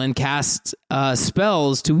 Merlin casts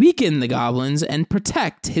spells to weaken the goblins and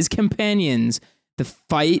protect his companions. The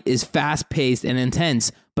fight is fast-paced and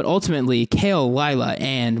intense, but ultimately, Kale, Lila,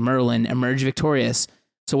 and Merlin emerge victorious.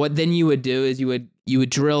 So what then you would do is you would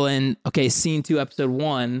drill in, okay, scene 2, episode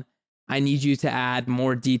 1, I need you to add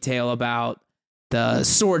more detail about the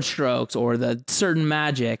sword strokes or the certain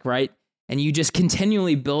magic, right? And you just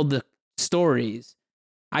continually build the stories.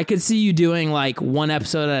 I could see you doing like 1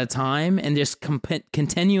 episode at a time and just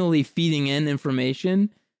continually feeding in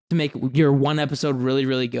information to make your one episode really,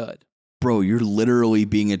 really good. Bro, you're literally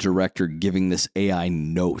being a director giving this AI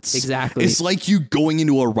notes. Exactly. It's like you going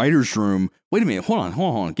into a writer's room. Wait a minute. Hold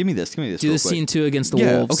on. Give me this. Do real the quick. scene 2 against the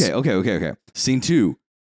wolves. Okay. Scene 2.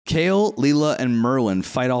 Kale, Leela, and Merlin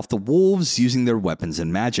fight off the wolves using their weapons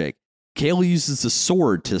and magic. Kale uses the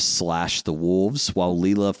sword to slash the wolves, while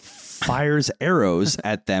Leela fires arrows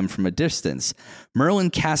at them from a distance. Merlin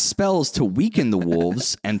casts spells to weaken the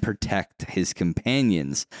wolves and protect his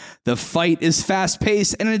companions. The fight is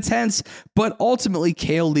fast-paced and intense, but ultimately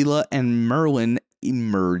Kale, Leela, and Merlin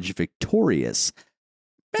emerge victorious.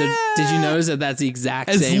 So did you notice that that's the exact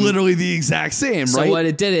It's same? literally the exact same, right? So what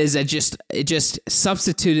it did is it just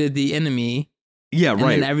substituted the enemy. Yeah, and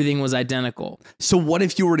right. then everything was identical. So what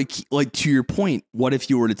if you were to keep, like, to your point, what if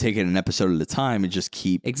you were to take it an episode at a time and just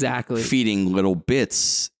keep Exactly. feeding little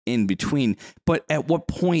bits in between? But at what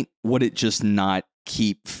point would it just not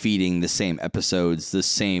keep feeding the same episodes, the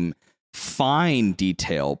same fine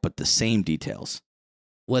detail, but the same details?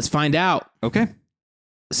 Let's find out. Okay.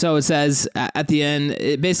 So it says at the end,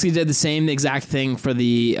 it basically did the same exact thing for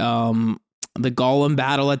the Golem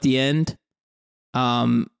battle at the end.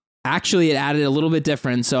 Actually, it added a little bit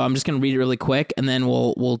different, so I'm just going to read it really quick, and then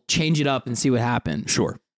we'll change it up and see what happened.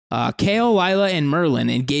 Sure. Kale, Lila, and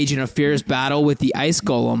Merlin engage in a fierce battle with the Ice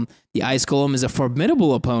Golem. The Ice Golem is a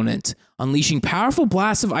formidable opponent, unleashing powerful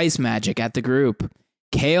blasts of ice magic at the group.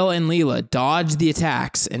 Kale and Leela dodge the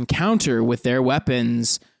attacks and counter with their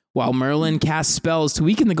weapons, while Merlin casts spells to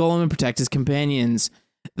weaken the Golem and protect his companions.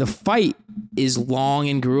 The fight is long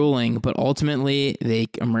and grueling, but ultimately they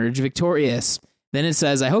emerge victorious. Then it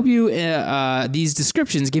says, I hope you these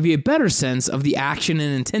descriptions give you a better sense of the action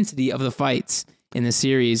and intensity of the fights in the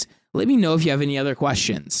series. Let me know if you have any other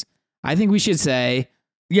questions. I think we should say...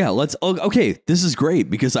 Yeah, okay, this is great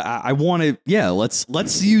because I want to,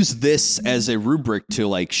 let's use this as a rubric to,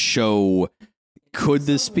 like, show, could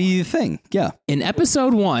this be the thing? Yeah. In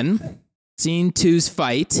episode 1, scene 2's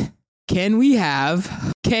fight, can we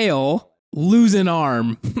have Kale lose an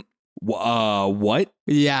arm? What?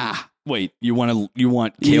 Yeah. Wait, you want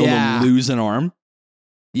Kale to lose an arm?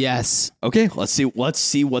 Yes. Okay, let's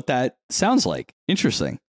see what that sounds like.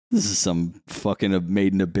 Interesting. This is some fucking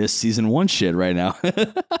Made in Abyss season 1 shit right now.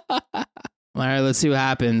 All right, let's see what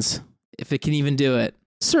happens. If it can even do it.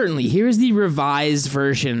 Certainly, here's the revised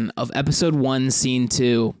version of episode 1, scene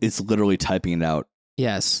 2. It's literally typing it out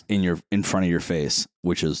Yes. in front of your face,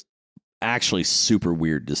 which is actually super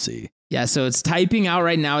weird to see. Yeah, so it's typing out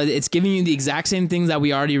right now. It's giving you the exact same things that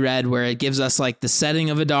we already read, where it gives us like the setting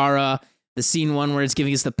of Adara, the scene 1 where it's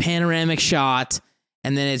giving us the panoramic shot,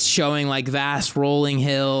 and then it's showing like vast rolling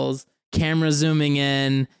hills, camera zooming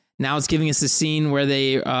in. Now it's giving us a scene where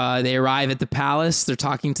they arrive at the palace. They're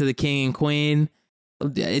talking to the king and queen.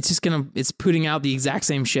 It's putting out the exact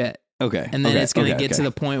same shit. Okay. And then it's going to get to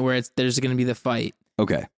the point where there's going to be the fight.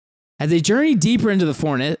 Okay. As they journey deeper into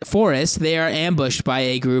the forest, they are ambushed by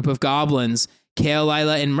a group of goblins. Kale,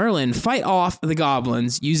 Lila, and Merlin fight off the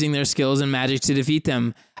goblins, using their skills and magic to defeat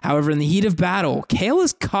them. However, in the heat of battle, Kale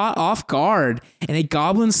is caught off guard, and a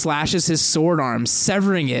goblin slashes his sword arm,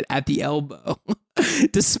 severing it at the elbow.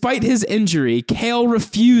 Despite his injury, Kale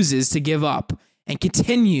refuses to give up and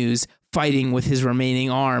continues fighting with his remaining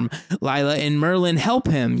arm. Lila and Merlin help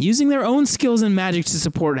him, using their own skills and magic to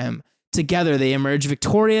support him. Together, they emerge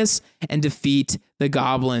victorious and defeat the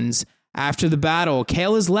goblins. After the battle,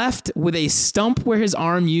 Kale is left with a stump where his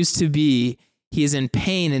arm used to be. He is in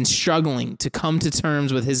pain and struggling to come to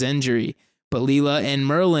terms with his injury. But Leela and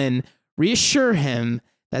Merlin reassure him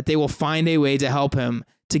that they will find a way to help him.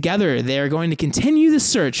 Together, they are going to continue the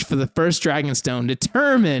search for the first Dragonstone,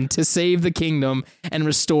 determined to save the kingdom and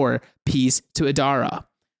restore peace to Adara.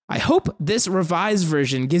 I hope this revised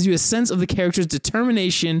version gives you a sense of the character's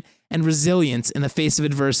determination and resilience in the face of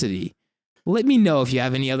adversity. Let me know if you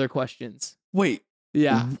have any other questions. Wait.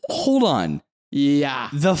 Yeah. Hold on. Yeah.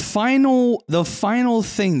 The final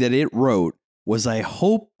thing that it wrote was, I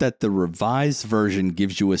hope that the revised version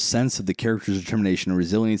gives you a sense of the character's determination and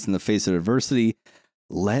resilience in the face of adversity.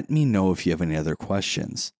 Let me know if you have any other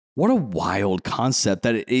questions. What a wild concept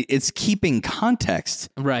that it's keeping context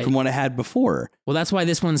right from what it had before. Well, that's why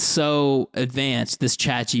this one's so advanced, this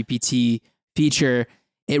ChatGPT feature.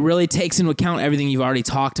 It really takes into account everything you've already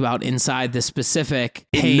talked about inside the specific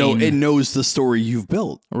pane. It knows the story you've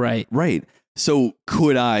built. Right. Right. So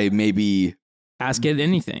could I maybe ask it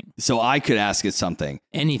anything? So I could ask it something.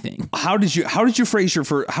 Anything. How did you phrase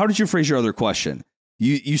your other question?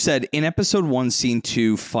 You said in episode 1, scene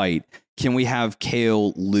 2 fight, can we have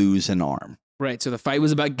Kale lose an arm? Right. So the fight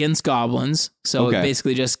was about against goblins. So Okay. It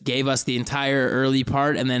basically just gave us the entire early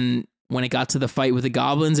part, and then when it got to the fight with the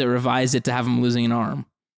goblins, it revised it to have him losing an arm.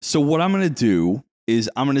 So what I'm going to do is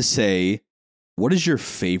I'm going to say, what is your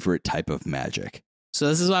favorite type of magic? So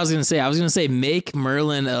this is what I was going to say. I was going to say make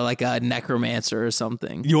Merlin like a necromancer or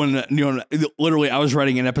something. You want to literally, I was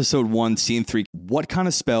writing in episode 1, scene 3. What kind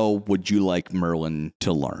of spell would you like Merlin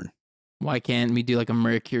to learn? Why can't we do like a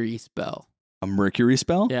mercury spell? A mercury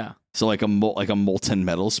spell? Yeah. So like a molten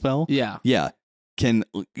metal spell? Yeah. Yeah.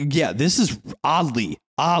 This is oddly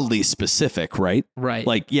specific, right? Right.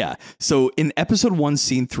 Like, yeah. So in episode 1,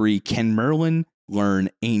 scene 3, can Merlin learn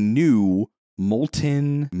a new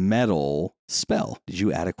molten metal spell? Did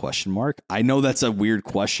you add a question mark? I know that's a weird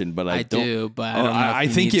question, but I don't. do, but I don't know. I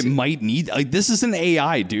think it might need, like, this is an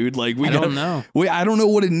AI, dude. Like, I don't know. I don't know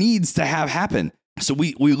what it needs to have happen. So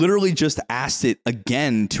we literally just asked it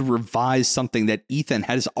again to revise something that Ethan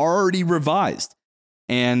has already revised.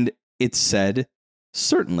 And it said,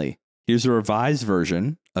 certainly, here's a revised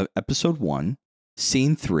version of episode 1,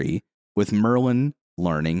 scene 3, with Merlin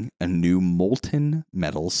learning a new molten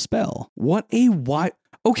metal spell.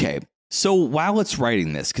 Okay, so while it's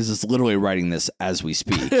writing this, because it's literally writing this as we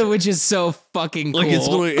speak. Which is so fucking cool. Like,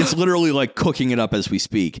 it's literally like cooking it up as we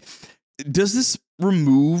speak. Does this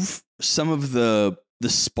remove some of the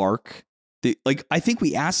spark? I think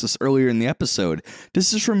we asked this earlier in the episode. Does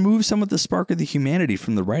this remove some of the spark of the humanity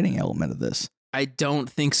from the writing element of this? I don't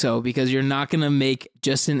think so, because you're not going to make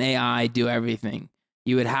just an AI do everything.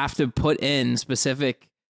 You would have to put in specific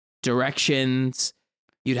directions.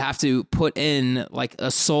 You'd have to put in like a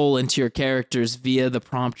soul into your characters via the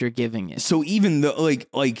prompt you're giving it. So even though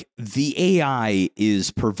like the AI is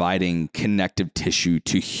providing connective tissue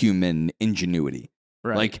to human ingenuity,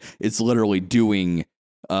 Right. Like it's literally doing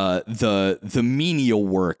the menial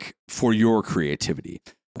work for your creativity.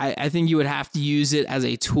 I think you would have to use it as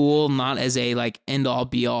a tool, not as a like end all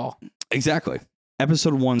be all. Exactly.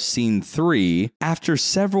 Episode 1, scene 3. After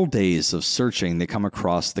several days of searching, they come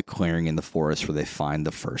across the clearing in the forest where they find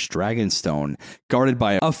the first dragon stone, guarded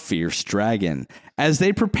by a fierce dragon. As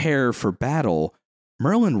they prepare for battle,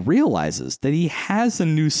 Merlin realizes that he has a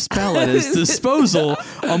new spell at his disposal,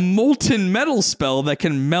 a molten metal spell that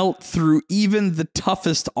can melt through even the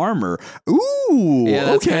toughest armor. Ooh, yeah,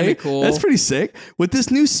 that's okay. Kinda cool. That's pretty sick. With this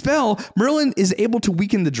new spell, Merlin is able to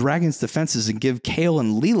weaken the dragon's defenses and give Kale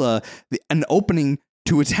and Leela an opening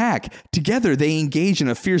to attack. Together, they engage in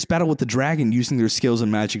a fierce battle with the dragon, using their skills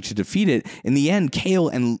and magic to defeat it. In the end, Kale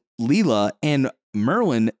and Leela and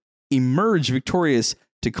Merlin emerge victorious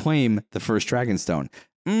to claim the first Dragonstone.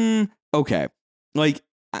 Okay. Like,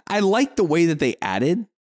 I like the way that they added,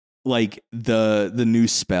 like, the new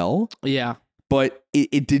spell. Yeah. But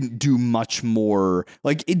it didn't do much more.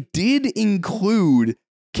 Like, it did include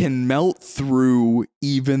can melt through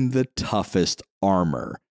even the toughest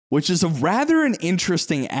armor, which is an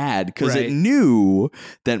interesting ad, because Right. it knew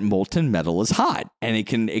that molten metal is hot and it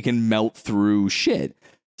can melt through shit.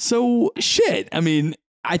 So shit. I mean,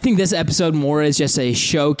 I think this episode more is just a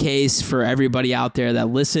showcase for everybody out there that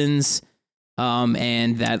listens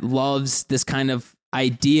and that loves this kind of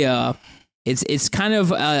idea. It's kind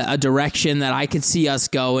of a direction that I could see us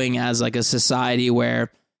going as like a society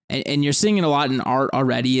where, and you're seeing it a lot in art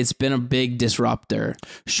already, it's been a big disruptor.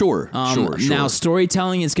 Sure. Now,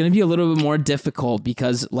 storytelling is going to be a little bit more difficult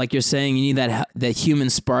because, like you're saying, you need that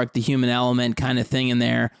human spark, the human element kind of thing in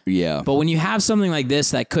there. Yeah. But when you have something like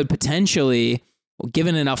this that could potentially,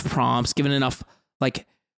 given enough prompts, given enough like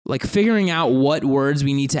figuring out what words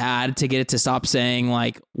we need to add to get it to stop saying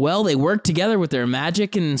like, well, they work together with their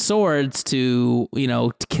magic and swords to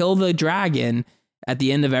kill the dragon at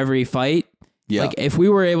the end of every fight. Yeah. Like if we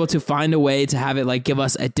were able to find a way to have it like give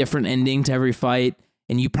us a different ending to every fight,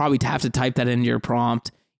 and you probably have to type that into your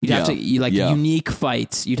prompt. You'd have to unique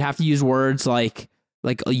fights. You'd have to use words like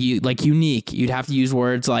unique. You'd have to use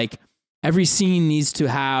words like every scene needs to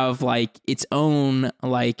have like its own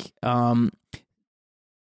like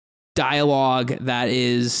dialogue that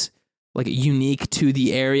is like unique to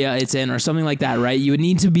the area it's in or something like that, right? You would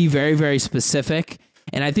need to be very, very specific.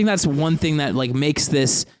 And I think that's one thing that like makes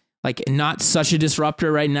this like not such a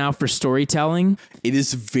disruptor right now for storytelling. It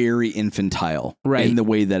is very infantile in the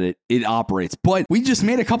way that it operates. But we just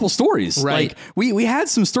made a couple was right. Like we had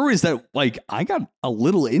some stories that like I got a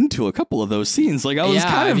little into a couple of those scenes. Like I was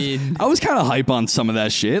kind of hype on some of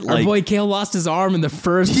that shit. Our like boy Kale lost his arm in the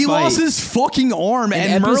first he fight. lost his fucking arm in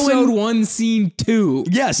and episode Merlin 1 scene 2.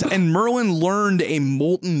 Yes, and Merlin learned a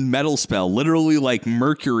molten metal spell, literally like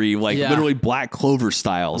mercury, like literally Black Clover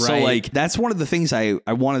style. Right. So like that's one of the things I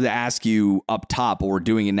wanted to ask you up top, but we're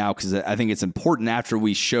doing it now because I think it's important after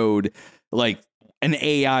we showed like an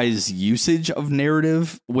AI's usage of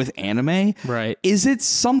narrative with anime. Right. Is it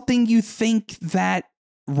something you think that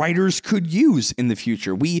writers could use in the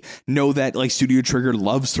future? We know that like Studio Trigger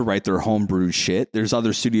loves to write their homebrew shit. There's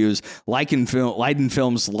other studios like Leiden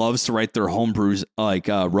Films loves to write their homebrews like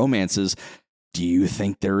romances. Do you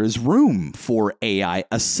think there is room for AI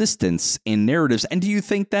assistance in narratives? And do you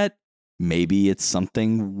think that maybe it's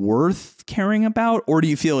something worth caring about? Or do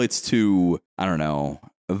you feel it's too, I don't know,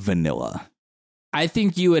 vanilla? I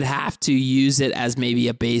think you would have to use it as maybe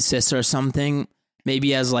a basis or something,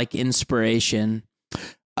 maybe as like inspiration.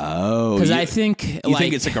 Oh, because I think you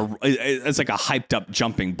think it's like a hyped up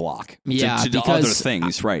jumping block to other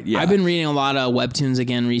things, right? Yeah, I've been reading a lot of webtoons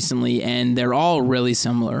again recently, and they're all really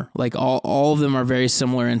similar. Like all of them are very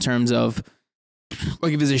similar in terms of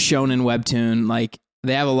like if it's a shonen webtoon, like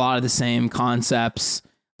they have a lot of the same concepts.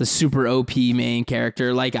 The super OP main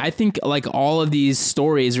character, like I think like all of these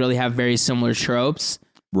stories really have very similar tropes.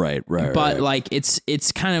 Right. But like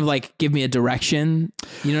it's kind of like give me a direction,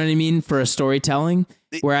 you know what I mean, for a storytelling,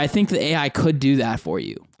 where I think the AI could do that for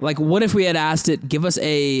you. Like what if we had asked it, give us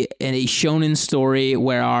a shonen story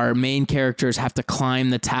where our main characters have to climb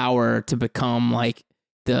the tower to become like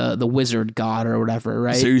the wizard god or whatever,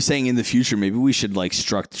 right? So you're saying in the future maybe we should like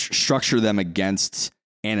structure them against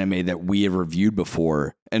anime that we have reviewed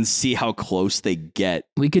before and see how close they get.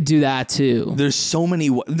 We could do that too. There's so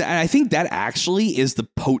many. I think that actually is the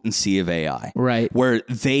potency of AI, right? Where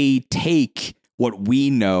they take what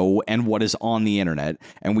we know and what is on the internet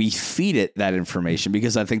and we feed it that information,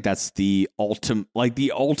 because I think that's the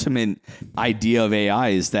ultimate idea of AI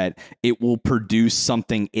is that it will produce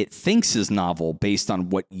something it thinks is novel based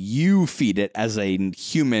on what you feed it as a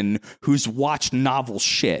human who's watched novel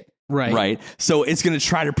shit. Right. So it's going to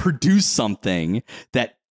try to produce something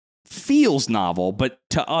that feels novel, but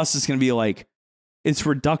to us, it's going to be like, it's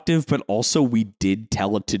reductive, but also we did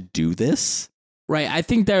tell it to do this. Right. I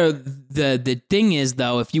think the thing is,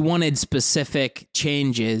 though, if you wanted specific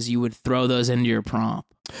changes, you would throw those into your prompt.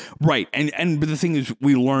 Right. But the thing is,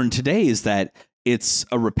 we learned today is that it's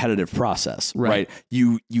a repetitive process, right?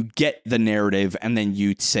 You get the narrative and then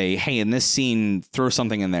you say, hey, in this scene, throw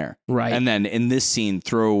something in there. Right. And then in this scene,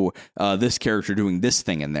 throw this character doing this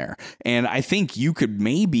thing in there. And I think you could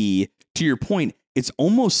maybe, to your point, it's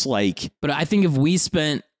almost like... But I think if we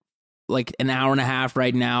spent like an hour and a half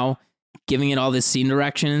right now giving it all this scene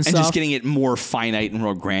direction and stuff... And just getting it more finite and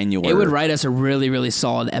more granular. It would write us a really, really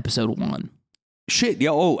solid episode 1. Shit,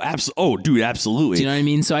 yeah, dude, absolutely. Do you know what I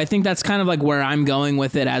mean? So I think that's kind of like where I'm going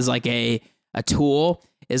with it as like a tool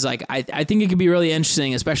is like, I think it could be really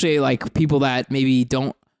interesting, especially like people that maybe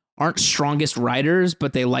aren't strongest writers,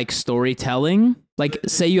 but they like storytelling. Like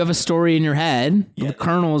say you have a story in your head, the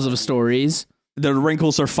kernels of stories. The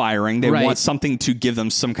wrinkles are firing. They want something to give them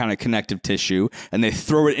some kind of connective tissue, and they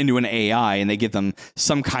throw it into an AI, and they give them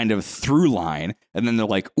some kind of through line, and then they're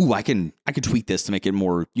like, "Ooh, I can tweak this to make it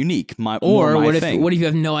more unique." What if you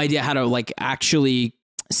have no idea how to like actually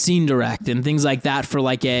scene direct and things like that for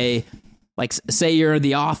like say you're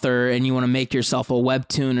the author and you want to make yourself a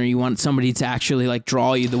webtoon, or you want somebody to actually like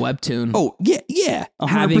draw you the webtoon. Oh, yeah. 100%.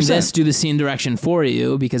 Having this do the scene direction for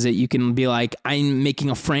you, because you can be like, I'm making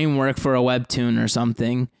a framework for a webtoon or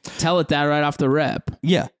something. Tell it that right off the rip.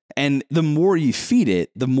 Yeah. And the more you feed it,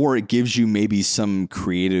 the more it gives you maybe some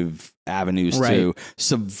creative avenues to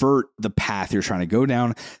subvert the path you're trying to go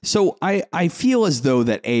down. So I feel as though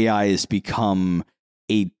that AI has become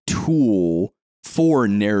a tool for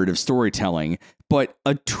narrative storytelling, but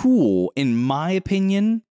a tool, in my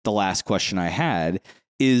opinion, the last question I had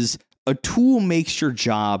is a tool makes your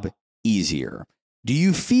job easier. Do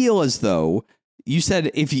you feel as though you said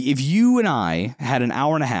if you and I had an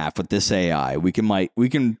hour and a half with this AI, we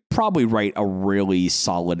can probably write a really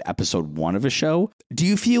solid episode 1 of a show? Do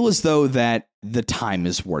you feel as though that the time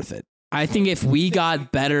is worth it? I think if we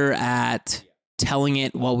got better at telling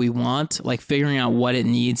it what we want, like figuring out what it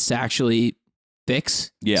needs to actually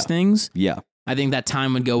fix things, I think that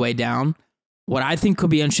time would go way down. What I think could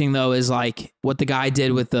be interesting though is like what the guy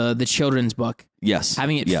did with the children's book. Yes,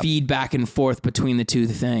 having it feed back and forth between the two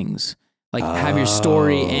things, like have your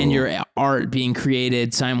story and your art being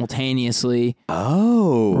created simultaneously.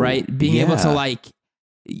 Right, being able to like,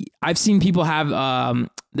 I've seen people have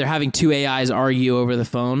they're having 2 AIs argue over the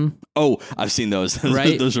phone. Oh, I've seen those.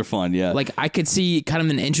 Right? Those are fun, yeah. Like I could see kind of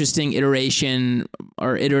an interesting iteration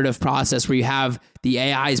or iterative process where you have the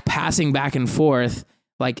AIs passing back and forth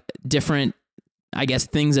like different, I guess,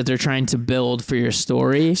 things that they're trying to build for your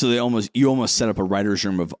story. So you almost set up a writer's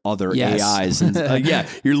room of other AIs. And,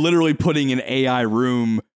 you're literally putting an AI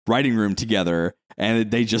room writing room together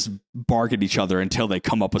and they just bark at each other until they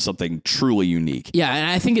come up with something truly unique. Yeah,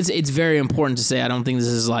 and I think it's very important to say I don't think this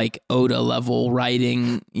is like Oda level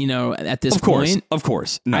writing, at this point. Of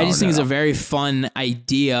course. No, I just think it's a very fun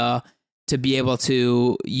idea to be able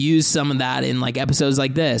to use some of that in like episodes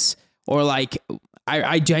like this, or like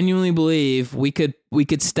I genuinely believe we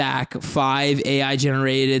could stack 5 AI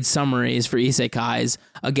generated summaries for isekais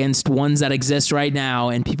against ones that exist right now,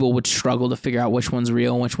 and people would struggle to figure out which one's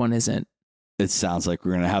real and which one isn't. It sounds like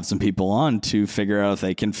we're going to have some people on to figure out if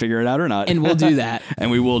they can figure it out or not. And we'll do that.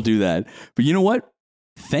 And we will do that. But you know what?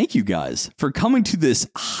 Thank you guys for coming to this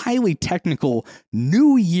highly technical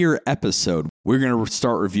New Year episode. We're going to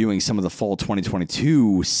start reviewing some of the fall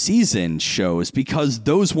 2022 season shows because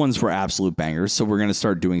those ones were absolute bangers. So we're going to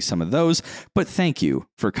start doing some of those. But thank you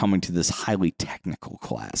for coming to this highly technical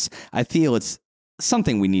class. I feel it's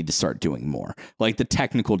something we need to start doing more, like the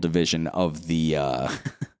technical division of the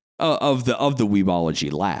of the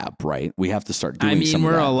Weebology lab, right? We have to start doing some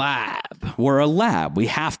of that. We're a lab. We're a lab. We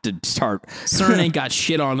have to start. CERN ain't got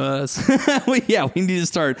shit on us. Yeah, we need to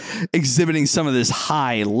start exhibiting some of this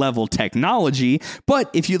high level technology.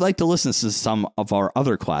 But if you'd like to listen to some of our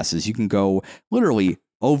other classes, you can go literally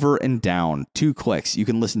over and down 2 clicks. You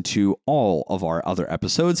can listen to all of our other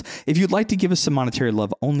episodes. If you'd like to give us some monetary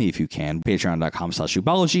love, only if you can,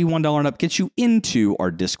 patreon.com/Weebology. $1 and up gets you into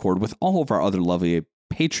our Discord with all of our other lovely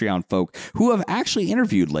Patreon folk who have actually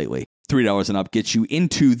interviewed lately. $3 and up gets you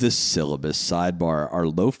into the syllabus sidebar, our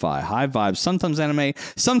lo-fi, high vibes, sometimes anime,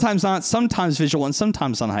 sometimes not, sometimes visual, and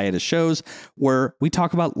sometimes on hiatus shows where we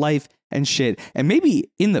talk about life and shit. And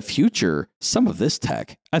maybe in the future, some of this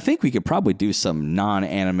tech. I think we could probably do some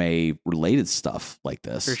non-anime related stuff like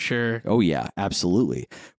this. For sure. Oh, yeah, absolutely.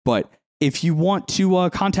 But if you want to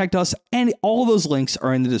contact us, and all those links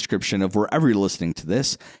are in the description of wherever you're listening to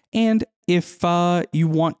this. And if you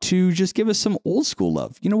want to just give us some old school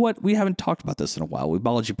love, you know what? We haven't talked about this in a while.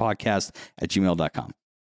 Weebologypodcast@gmail.com.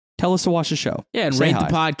 Tell us to watch the show. Yeah, and rate the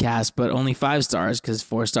podcast, but only 5 stars because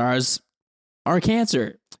 4 stars are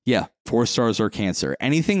cancer. Yeah, 4 stars are cancer.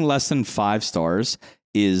 Anything less than 5 stars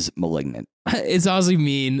is malignant. It's honestly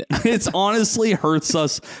mean. It's honestly hurts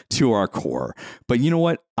us to our core. But you know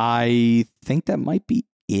what? I think that might be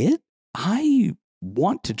it. I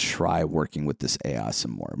want to try working with this AI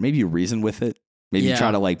some more. Maybe reason with it. Maybe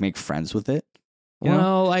try to like make friends with it.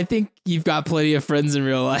 Well, I think you've got plenty of friends in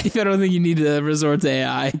real life. I don't think you need to resort to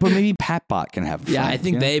AI. But maybe Patbot can have a friend. Yeah, I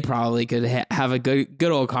think they probably could have a good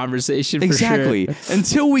old conversation. Exactly. For sure.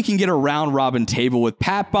 Until we can get a round robin table with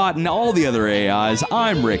Patbot and all the other AIs,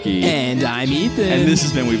 I'm Ricky. And I'm Ethan. And this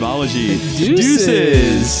has been Weebology.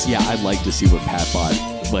 Deuces. Yeah, I'd like to see what Patbot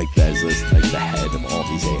as like the head of all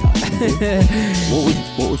these AIs.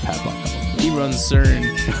 What would Patbot come up with? He runs CERN.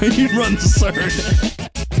 He runs CERN.